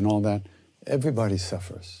lucky and all that, everybody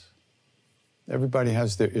suffers. Everybody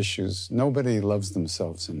has their issues. Nobody loves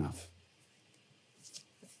themselves enough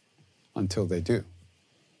until they do,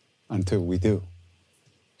 until we do.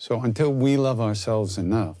 So until we love ourselves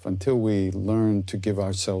enough, until we learn to give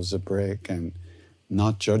ourselves a break and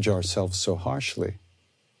not judge ourselves so harshly,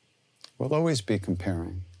 we'll always be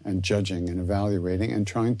comparing and judging and evaluating and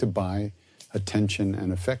trying to buy attention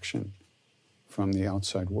and affection from the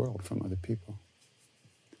outside world, from other people.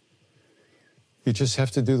 You just have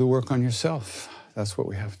to do the work on yourself. That's what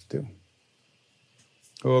we have to do.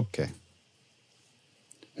 Okay.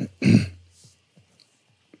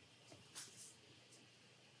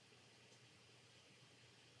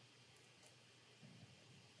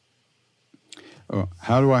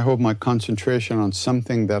 How do I hold my concentration on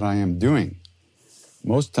something that I am doing?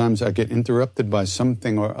 Most times I get interrupted by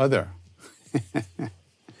something or other.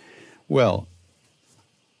 Well,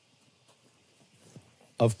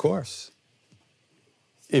 of course.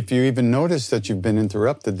 If you even notice that you've been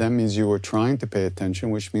interrupted, that means you were trying to pay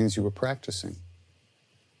attention, which means you were practicing.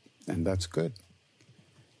 And that's good.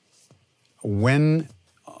 When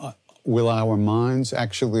will our minds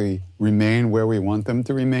actually remain where we want them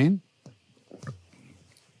to remain?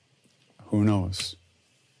 Who knows?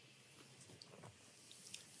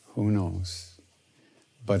 Who knows?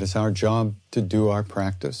 But it's our job to do our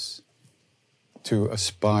practice, to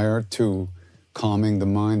aspire to calming the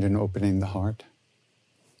mind and opening the heart,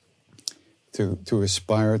 to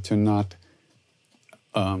aspire to not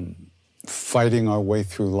fighting our way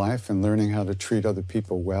through life and learning how to treat other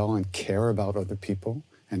people well and care about other people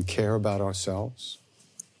and care about ourselves.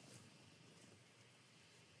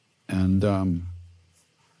 And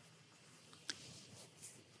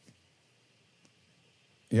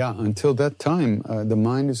yeah, until that time, the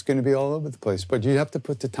mind is going to be all over the place. But you have to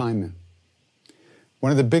put the time in.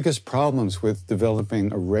 One of the biggest problems with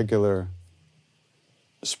developing a regular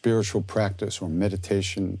spiritual practice or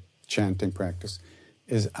meditation, chanting practice,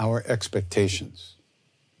 is our expectations.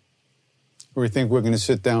 We think we're going to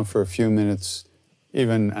sit down for a few minutes,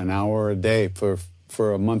 even an hour a day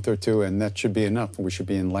for a month or two, and that should be enough. We should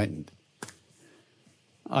be enlightened.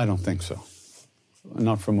 I don't think so.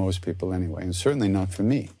 Not for most people anyway, and certainly not for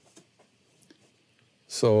me.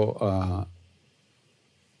 So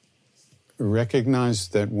recognize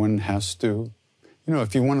that one has to,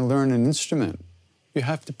 if you want to learn an instrument, you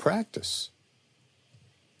have to practice.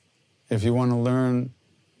 If you want to learn,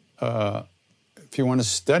 if you want to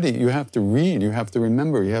study, you have to read, you have to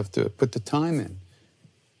remember, you have to put the time in.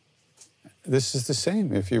 This is the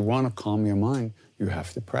same. If you want to calm your mind, you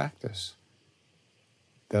have to practice.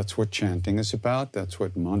 That's what chanting is about. That's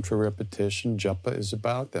what mantra repetition, japa, is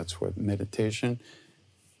about. That's what meditation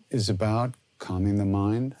is about. Calming the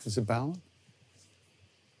mind is about.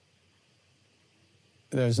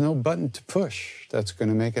 There's no button to push that's going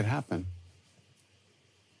to make it happen.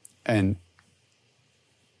 And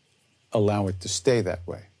allow it to stay that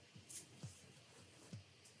way.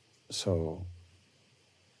 So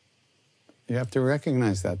you have to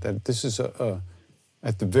recognize that this is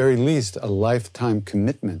at the very least, a lifetime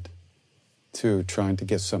commitment to trying to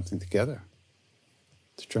get something together,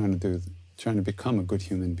 to trying to become a good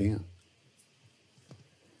human being.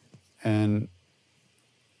 And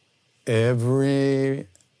every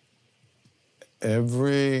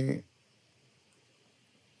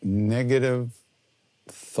negative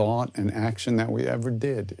thought and action that we ever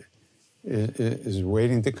did is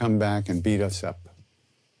waiting to come back and beat us up.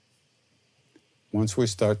 Once we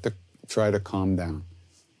start to try to calm down,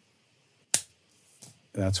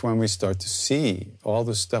 that's when we start to see all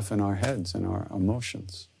the stuff in our heads and our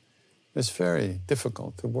emotions. It's very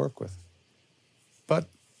difficult to work with. But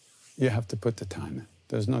you have to put the time in.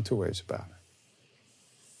 There's no two ways about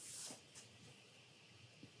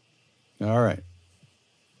it. All right.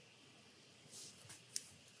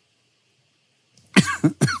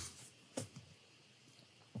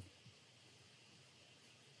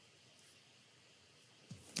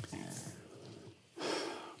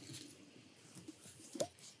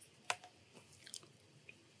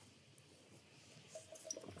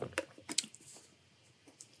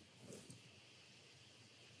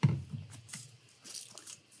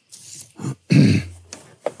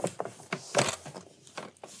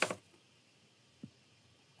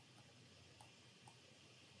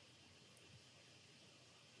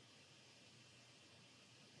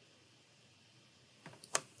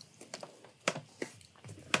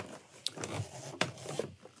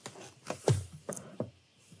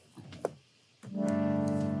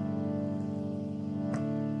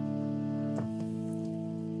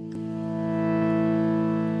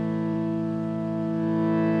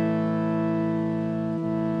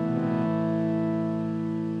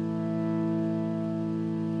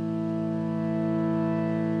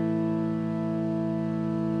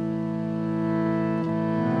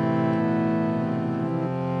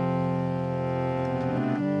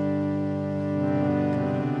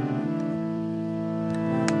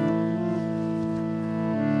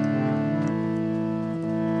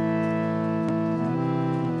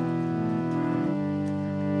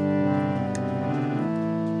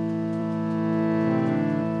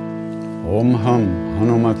 Om Ham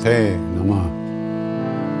Hanumate Namah.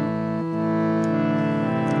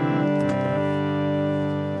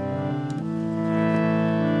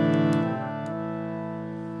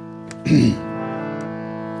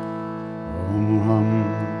 Om Ham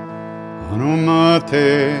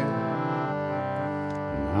Hanumate Namah.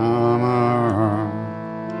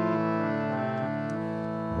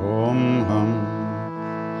 Om Ham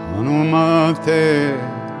Hanumate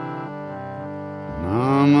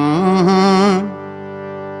Namah.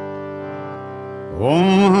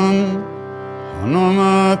 Om Ham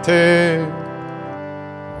Hanumate.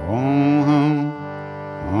 Om Ham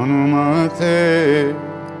Hanumate.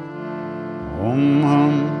 Om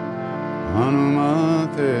Ham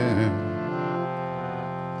Hanumate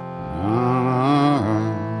Namah.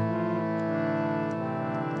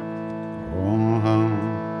 Om Ham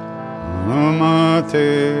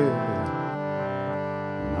Hanumate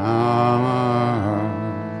Namah.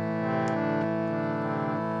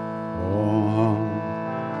 Om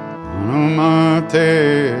Hanumate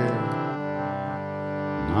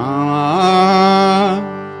Namah.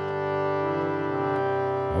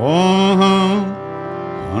 Om Ham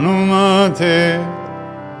Hanumate.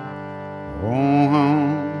 Om Ham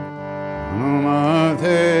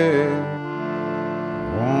Hanumate.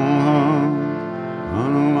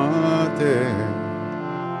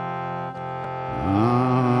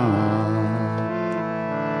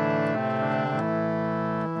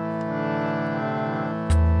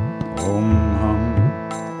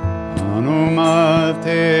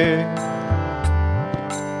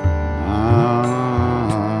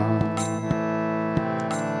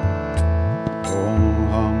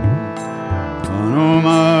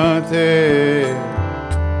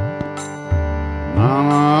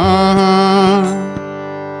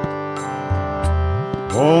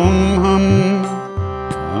 Om Ham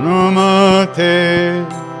Hanumate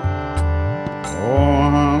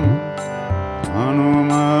Om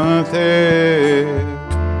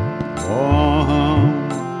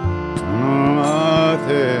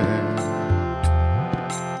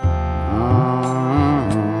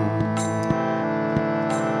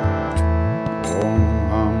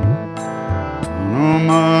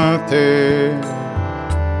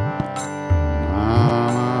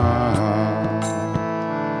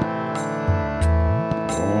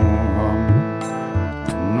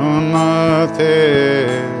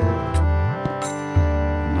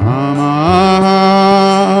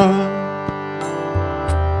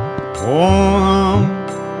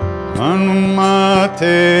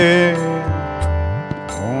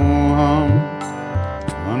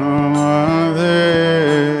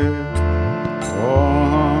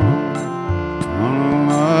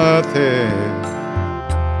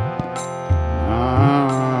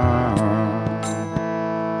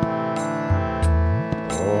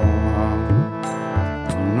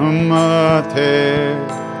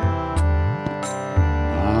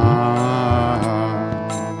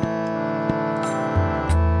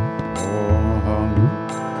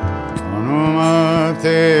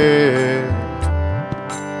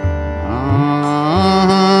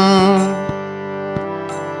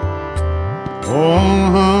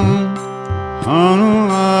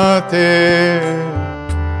Hanumate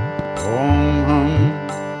Om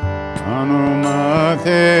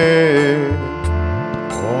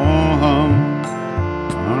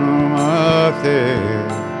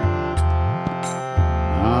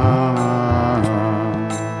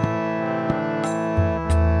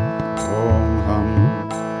Hanumate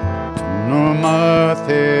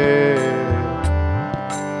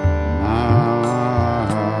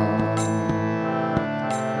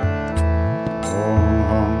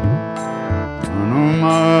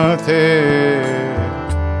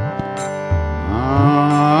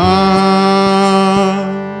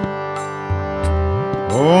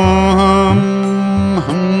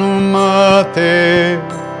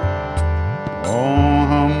Om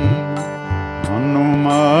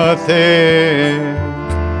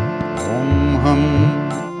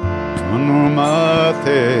Hanumate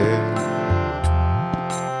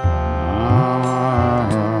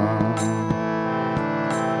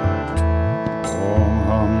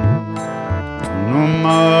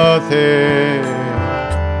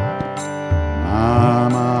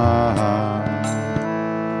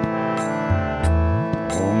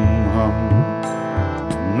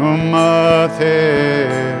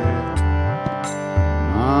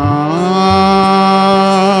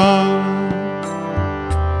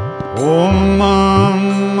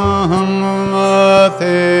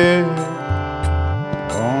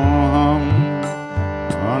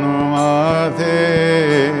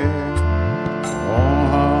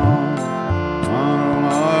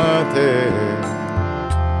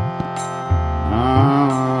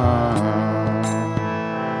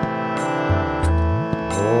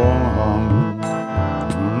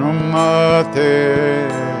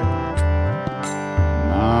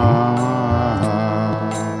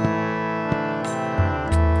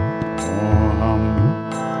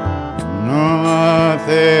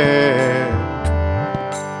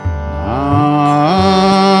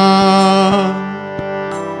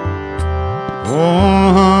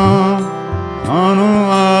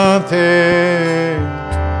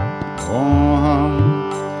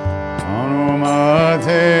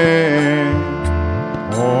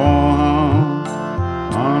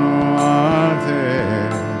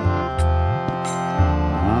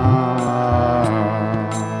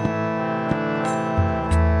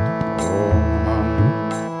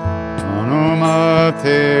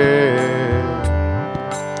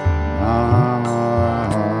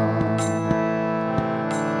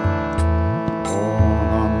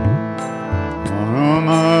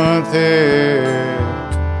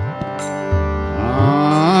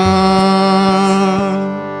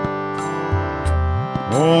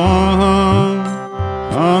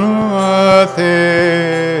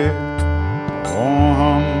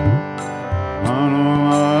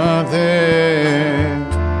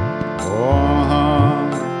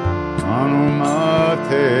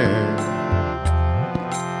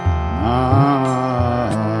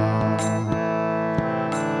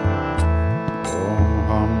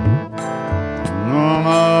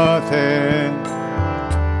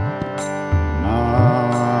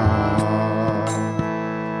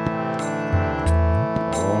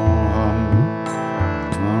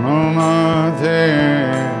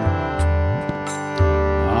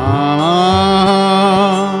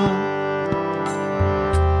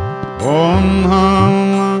Om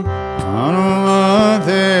Ham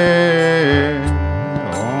Hanumate.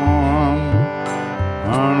 Om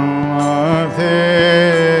Hanumate.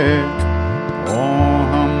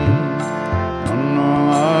 Om Hanumate.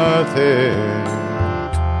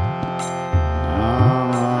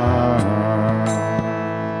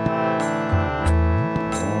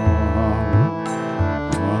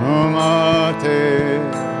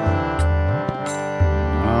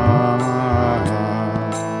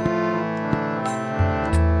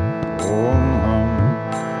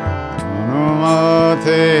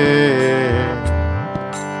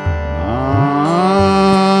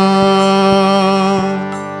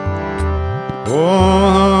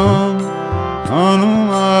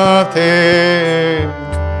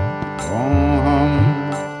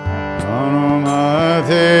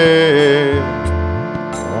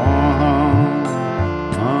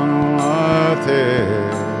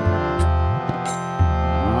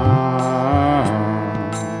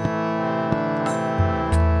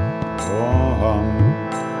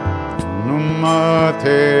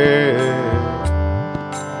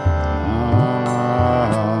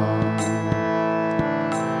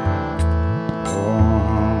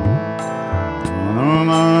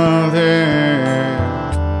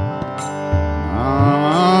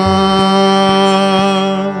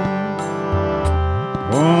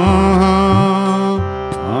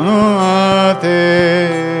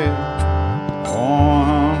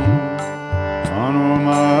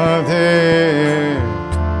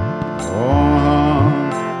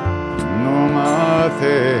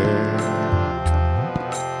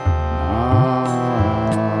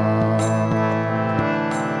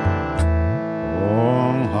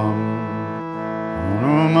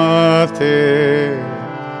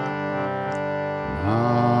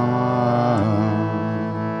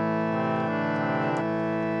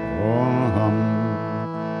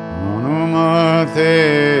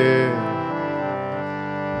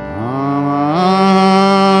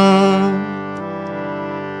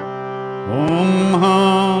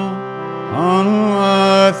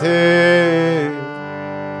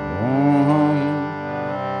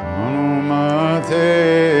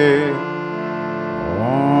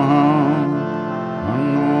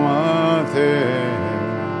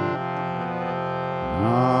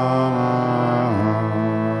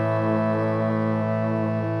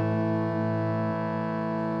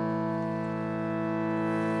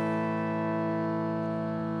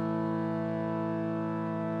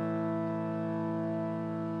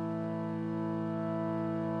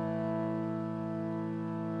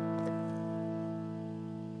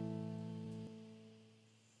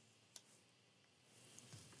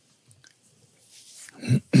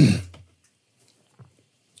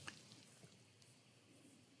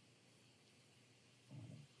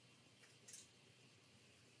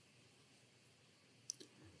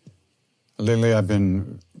 Lately, I've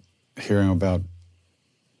been hearing about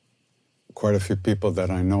quite a few people that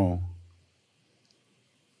I know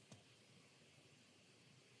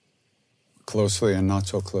closely and not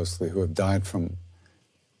so closely who have died from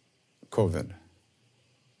COVID.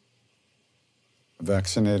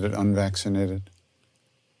 Vaccinated, unvaccinated.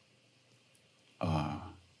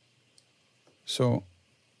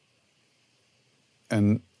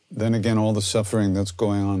 And then again, all the suffering that's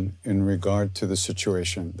going on in regard to the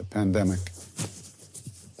situation, the pandemic,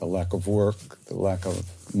 the lack of work, the lack of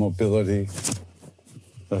mobility,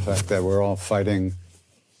 the fact that we're all fighting,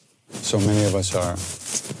 so many of us are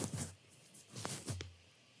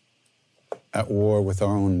at war with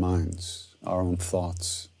our own minds, our own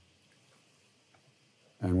thoughts.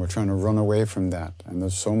 And we're trying to run away from that. And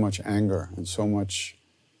there's so much anger and so much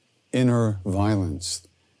inner violence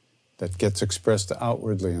that gets expressed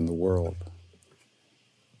outwardly in the world.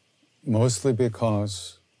 Mostly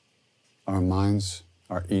because our minds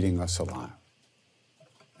are eating us alive.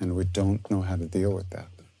 And we don't know how to deal with that.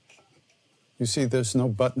 You see, there's no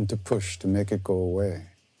button to push to make it go away.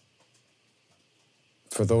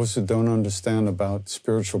 For those who don't understand about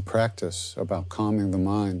spiritual practice, about calming the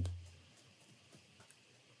mind,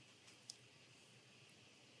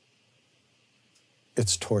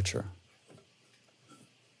 it's torture.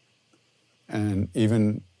 And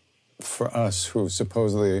even for us who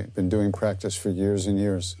supposedly been doing practice for years and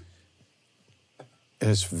years,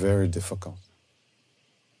 it's very difficult.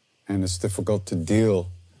 And it's difficult to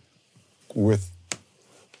deal with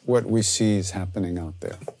what we see is happening out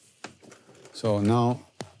there. So now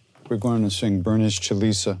we're going to sing Bernice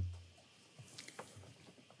Chalisa.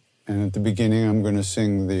 And at the beginning, I'm going to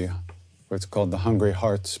sing what's called the Hungry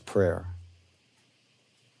Heart's Prayer.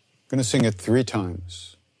 I'm going to sing it 3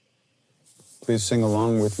 times. Please sing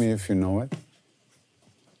along with me if you know it.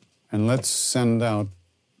 And let's send out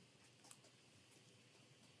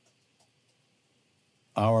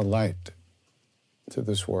our light to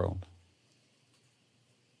this world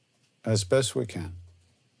as best we can.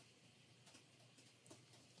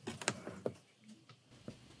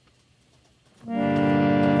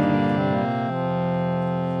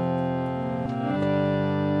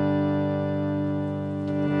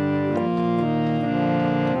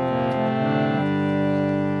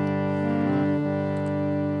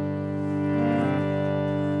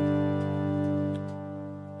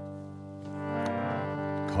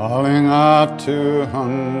 Calling out to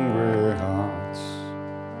hungry hearts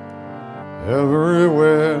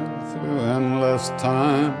everywhere through endless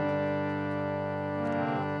time.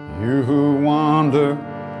 You who wander,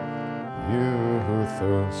 you who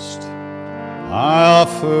thirst, I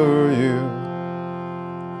offer you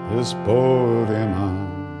this body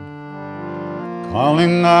mind.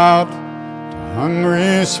 Calling out to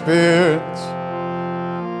hungry spirits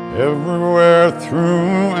everywhere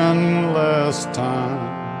through endless time.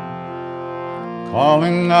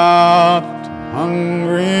 Calling out to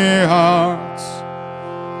hungry hearts,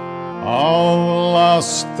 all the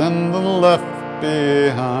lost and the left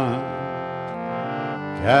behind.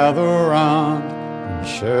 Gather round and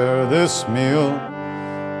share this meal,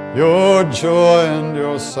 your joy and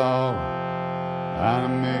your sorrow,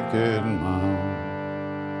 and make it mine.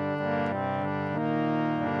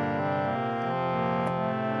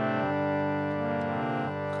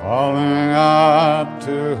 Calling out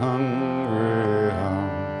to hungry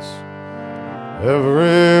hearts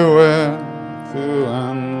everywhere through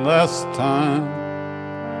endless time.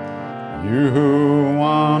 You who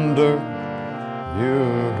wander, you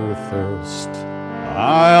who thirst,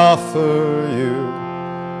 I offer you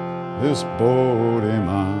this body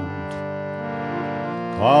mind.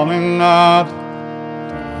 Calling out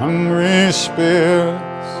to hungry spirits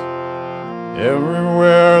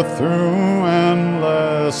everywhere through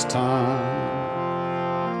endless time.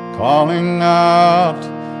 Calling out to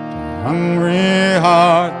hungry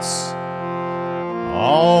hearts,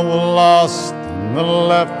 all the lost and the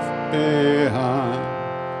left behind.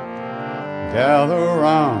 Gather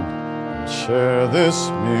round and share this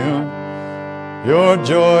meal, your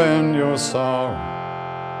joy and your sorrow,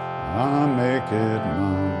 I make it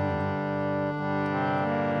mine.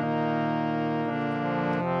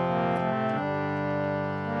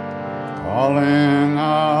 Calling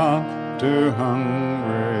out to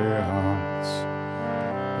hungry hearts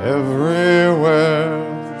everywhere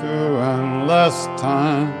through endless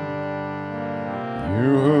time.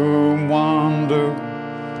 You who wander,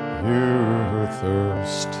 you who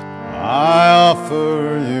thirst, I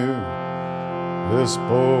offer you this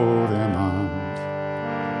body mind.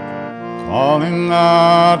 Calling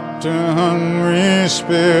out to hungry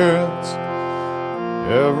spirits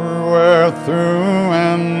everywhere through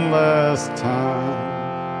endless time.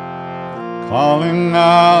 Calling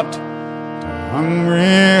out to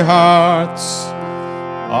hungry hearts,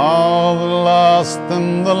 all the lost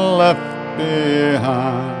and the left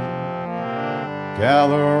behind.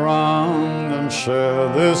 Gather round and share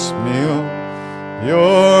this meal,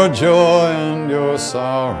 your joy and your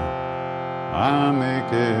sorrow, I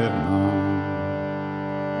make it mine.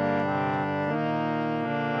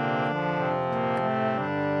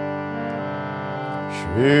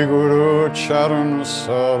 Shri Guru Charana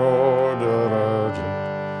Saroja Raja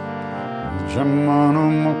Jamanu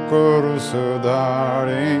Mukuru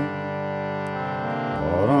Sudhari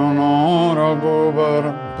Varano Raghubar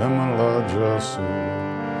Bimala Jasu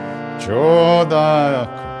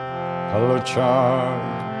Chodayak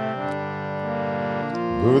Kalachari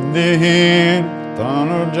Buddhihin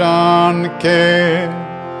Tanu Janke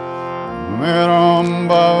Meram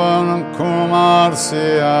Bhavan Kumar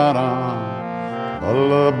Siaram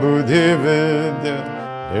Alla Buddhi Vidya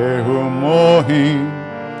Ehu Mohi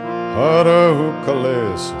Harahu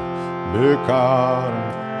Kales Bikar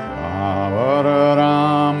Avara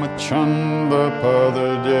Ramachandra Pada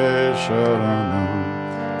Jai Sharanam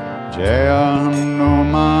Jaya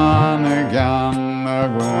Hanuman Gyana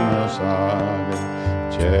Guna Sagar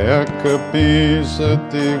Jaya Kapi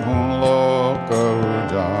Sati Gunloka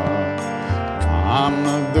Ujjaya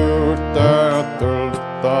Amadutta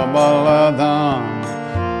Tulta Baladhan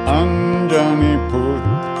Anjani Put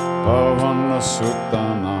Pavana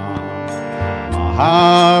Sutana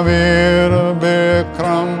Mahavira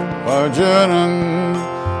Bikram Vajarang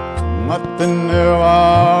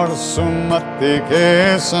Matinivar Sumati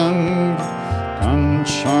Kesan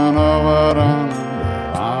Kanchanavaran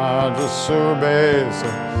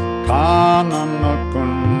Rajasubesa Kanana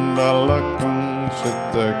Kundalakam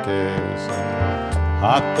Chitta Kesan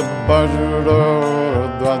हाथ बज्रो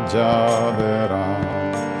ध्वजा विराम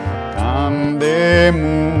कांदे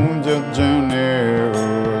मुंज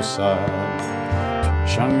जनेऊ साज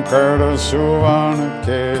शंकर सुवर्ण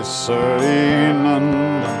केसरी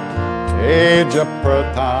नंद तेज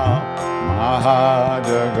प्रताप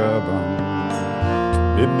महाजगबंद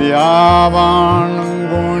विद्यावान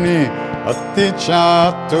गुणी अति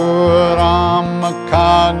चातुर राम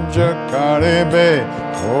काज करिबे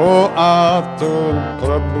ओ आतुर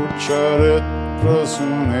प्रभु चरित्र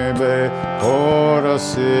सुनिबे ओ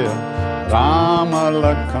रसिया राम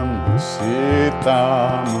लखन सीता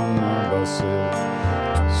मन बसे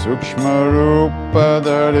सूक्ष्म रूप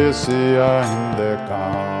धरि सिया हिंद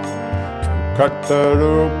काम खट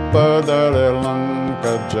रूप धरि लंक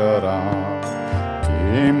जरा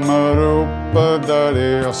भीम रूप धरि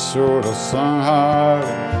असुर संहार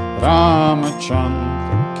रामचंद्र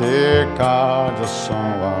के काज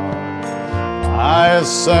संवार आय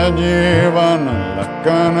सजीवन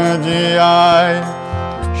लखन जी आय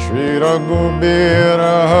श्री रघुबीर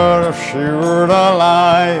हर्षि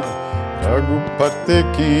उड़लाय रघुपति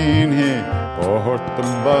कीन्ही बहुत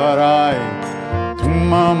बड़ाई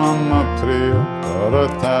तुम मम प्रिय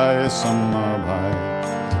भरताय समभाई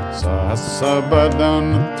सहस बदन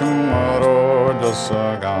तुमरो जस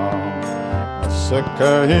गाओ अस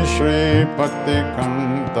कहि श्रीपति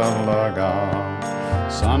कंठ लगाओ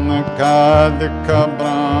सनकादिक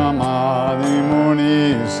ब्रह्मादि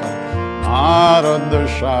मुनीस नारद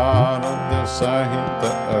शारद सहित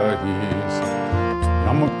अहिस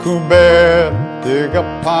यम कुबेर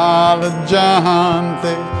दिगपाल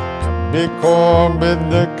जहांते बिको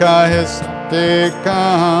बिद काहे सते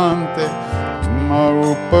कांते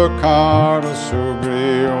उपकार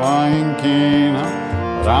सुग्रीवां कीन्हा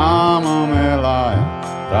राम मिलाय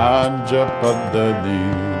राज्य पद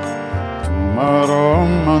दीन तुमरो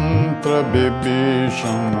मंत्र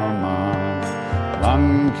विभीषण मान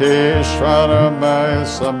लंकेश्वर भय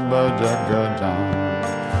सब जग जान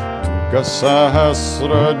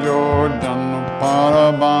सहस्र जो जन पर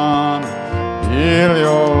बाण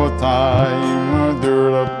लील्योताई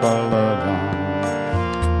मधुर पल जान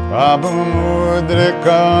प्रभु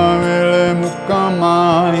मुद्रिका मिले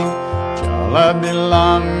मुकमाही चल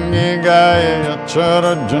दिलांगी गए अक्षर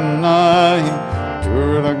जुनाही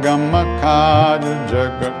दुर्गम काज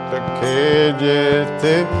जगत के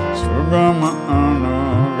जेते सुगम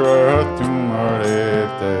अनुग्रह तुम्हारे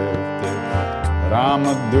ते राम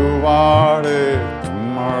दुआरे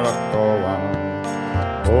तुम्हारा कौन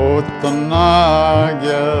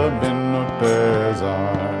होतनाग्य बिनु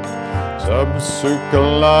पेजार सब सुख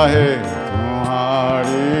लाहे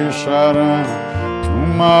तुम्हारी शरण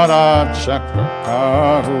तुम्हारा चक्र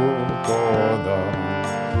काहू को दर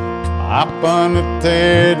अपन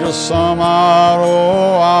तेज समारो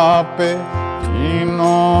आपे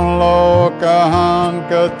तीनों लोक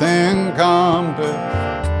हांकते कांपे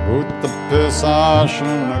भूत पिशाच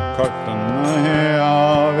निकट नहीं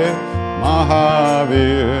आवे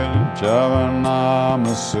महावीर जब नाम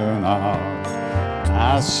सुनावे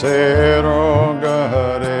नासे रोग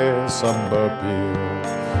हरे सब पीर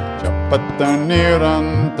जपत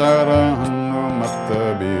निरंतर हनुमत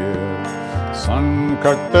बीर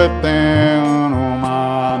संकट ते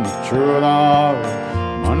हनुमान छुड़ावे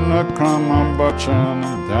मन क्रम बचन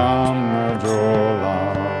ध्यान जो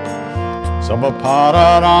लावे सब फारा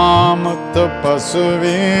राम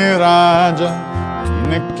तपस्वी राजा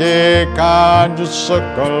इनके काज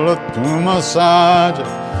सकल तुम साज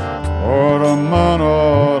और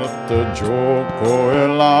मनोरथ जो कोई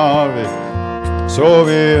लावे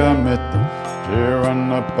सोवे अमित जीवन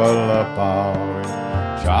पल पावे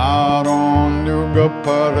चारों युग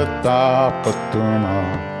परताप तुम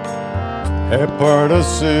है पर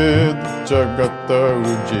सिद्ध जगत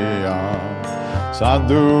उजियार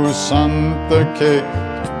साधु संत के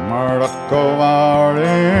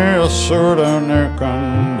मड़कवारे असुर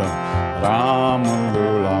निकंद राम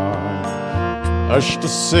दुलार अष्ट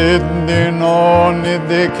सिद्धि नौ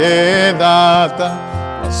निधि के दाता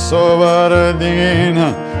असवर दीन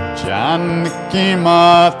जानकी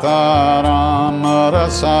माता राम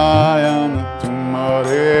रसायन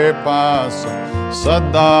तुम्हारे पास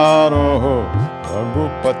सदा रहो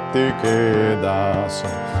रघुपति के दास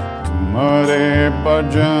तुम्हारे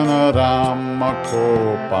भजन राम को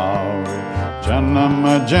पावे जन्म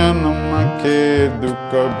जन्म के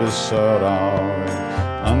दुख बिसरावे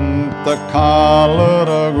अंत काल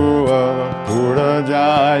रघुवर पुर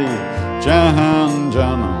जाई जहां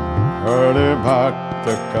जन्म हर भक्त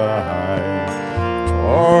कहाई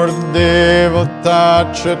और देवता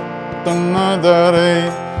चित्त न धरे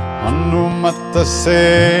हनुमत से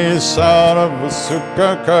सर्व सुख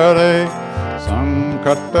करे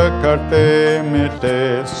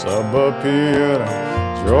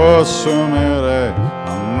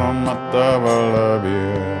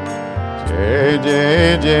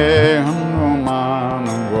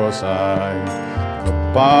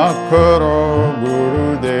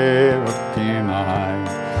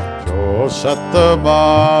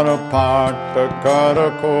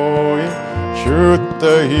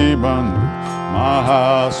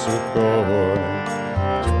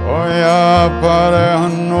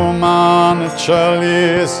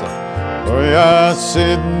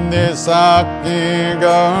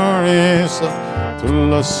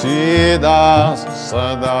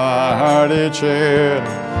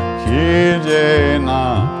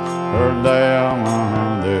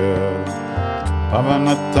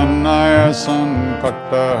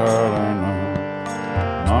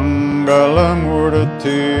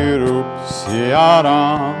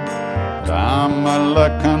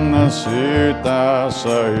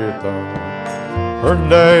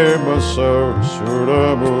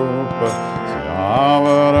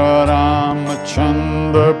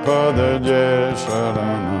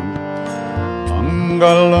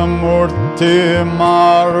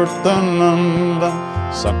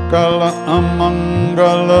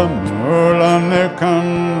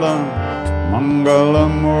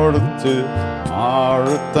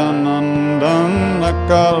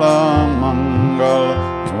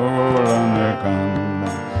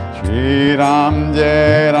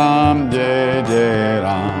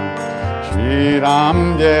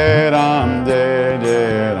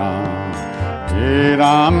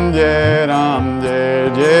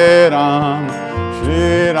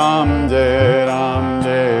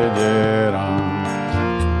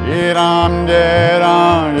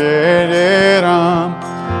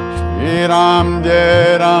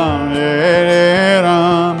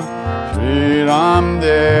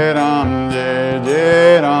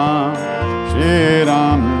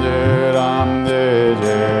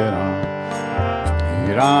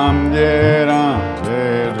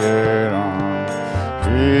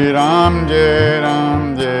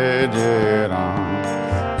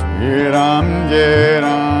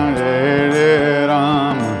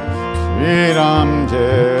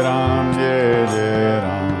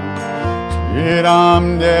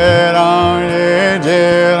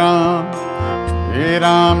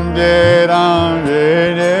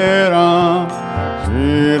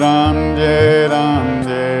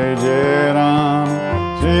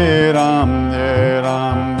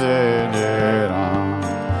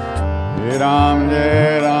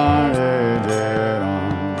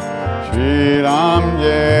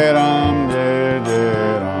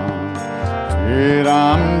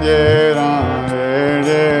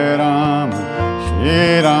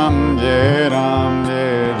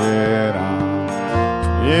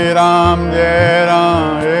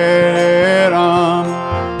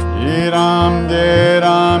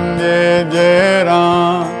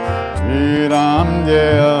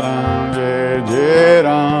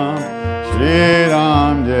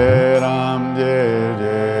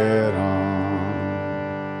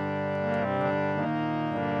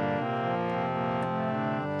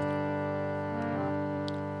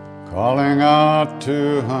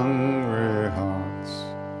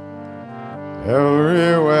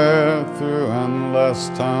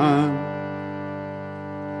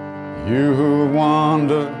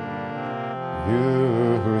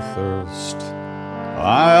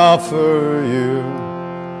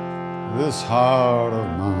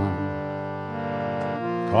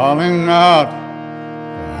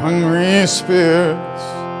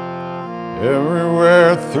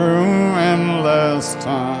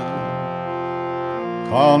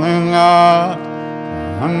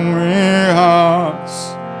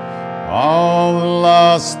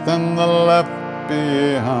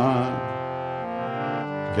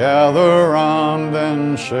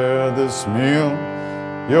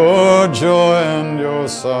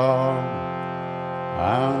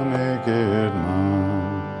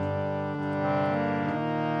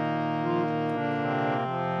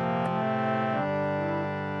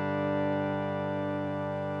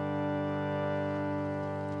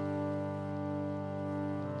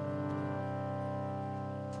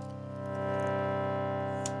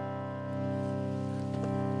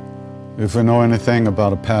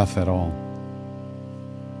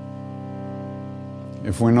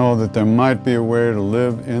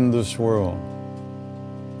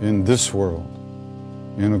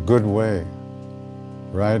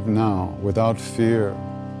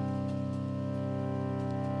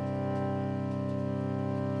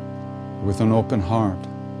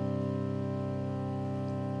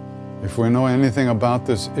If we know anything about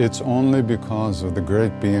this, it's only because of the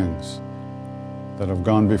great beings that have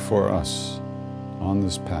gone before us on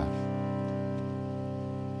this path.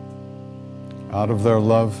 Out of their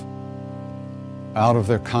love, out of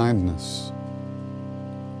their kindness,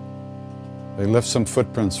 they left some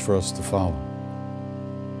footprints for us to follow.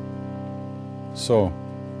 So,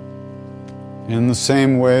 in the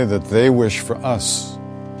same way that they wish for us,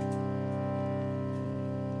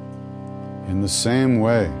 in the same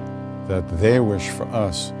way that they wish for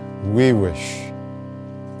us, we wish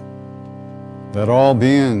that all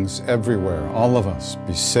beings everywhere, all of us,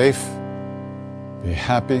 be safe, be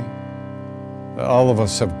happy, that all of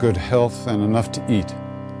us have good health and enough to eat.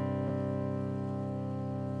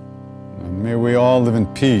 And may we all live in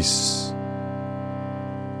peace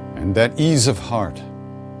and at ease of heart,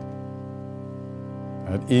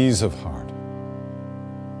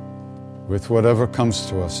 with whatever comes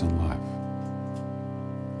to us in life.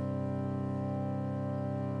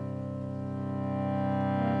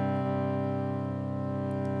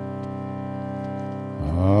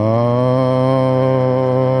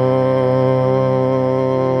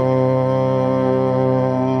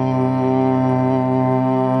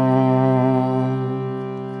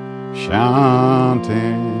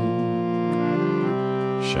 Shanti,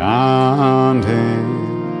 Shanti,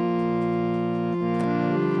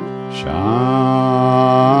 Shanti.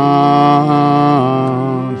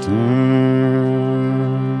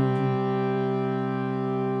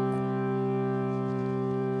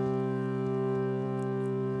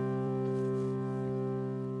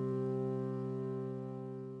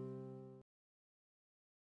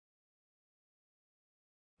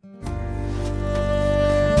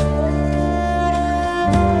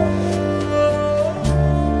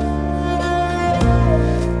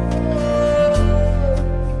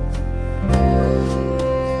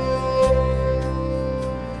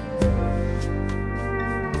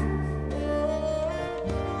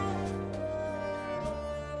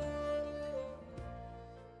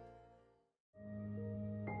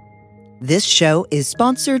 This show is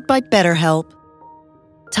sponsored by BetterHelp.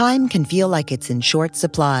 Time can feel like it's in short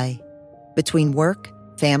supply. Between work,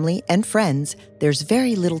 family, and friends, there's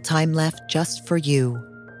very little time left just for you.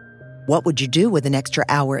 What would you do with an extra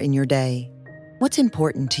hour in your day? What's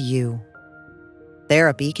important to you?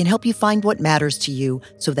 Therapy can help you find what matters to you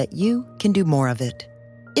so that you can do more of it.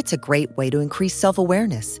 It's a great way to increase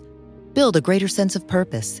self-awareness, build a greater sense of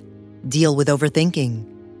purpose, deal with overthinking,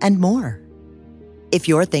 and more. If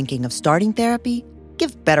you're thinking of starting therapy,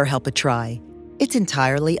 give BetterHelp a try. It's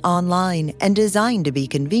entirely online and designed to be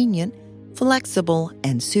convenient, flexible,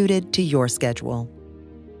 and suited to your schedule.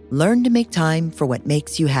 Learn to make time for what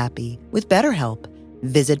makes you happy with BetterHelp.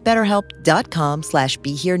 Visit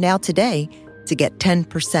BetterHelp.com/BeHereNow today to get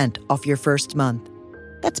 10% off your first month.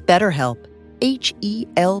 That's BetterHelp,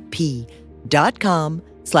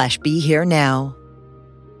 HELP.com/BeHereNow.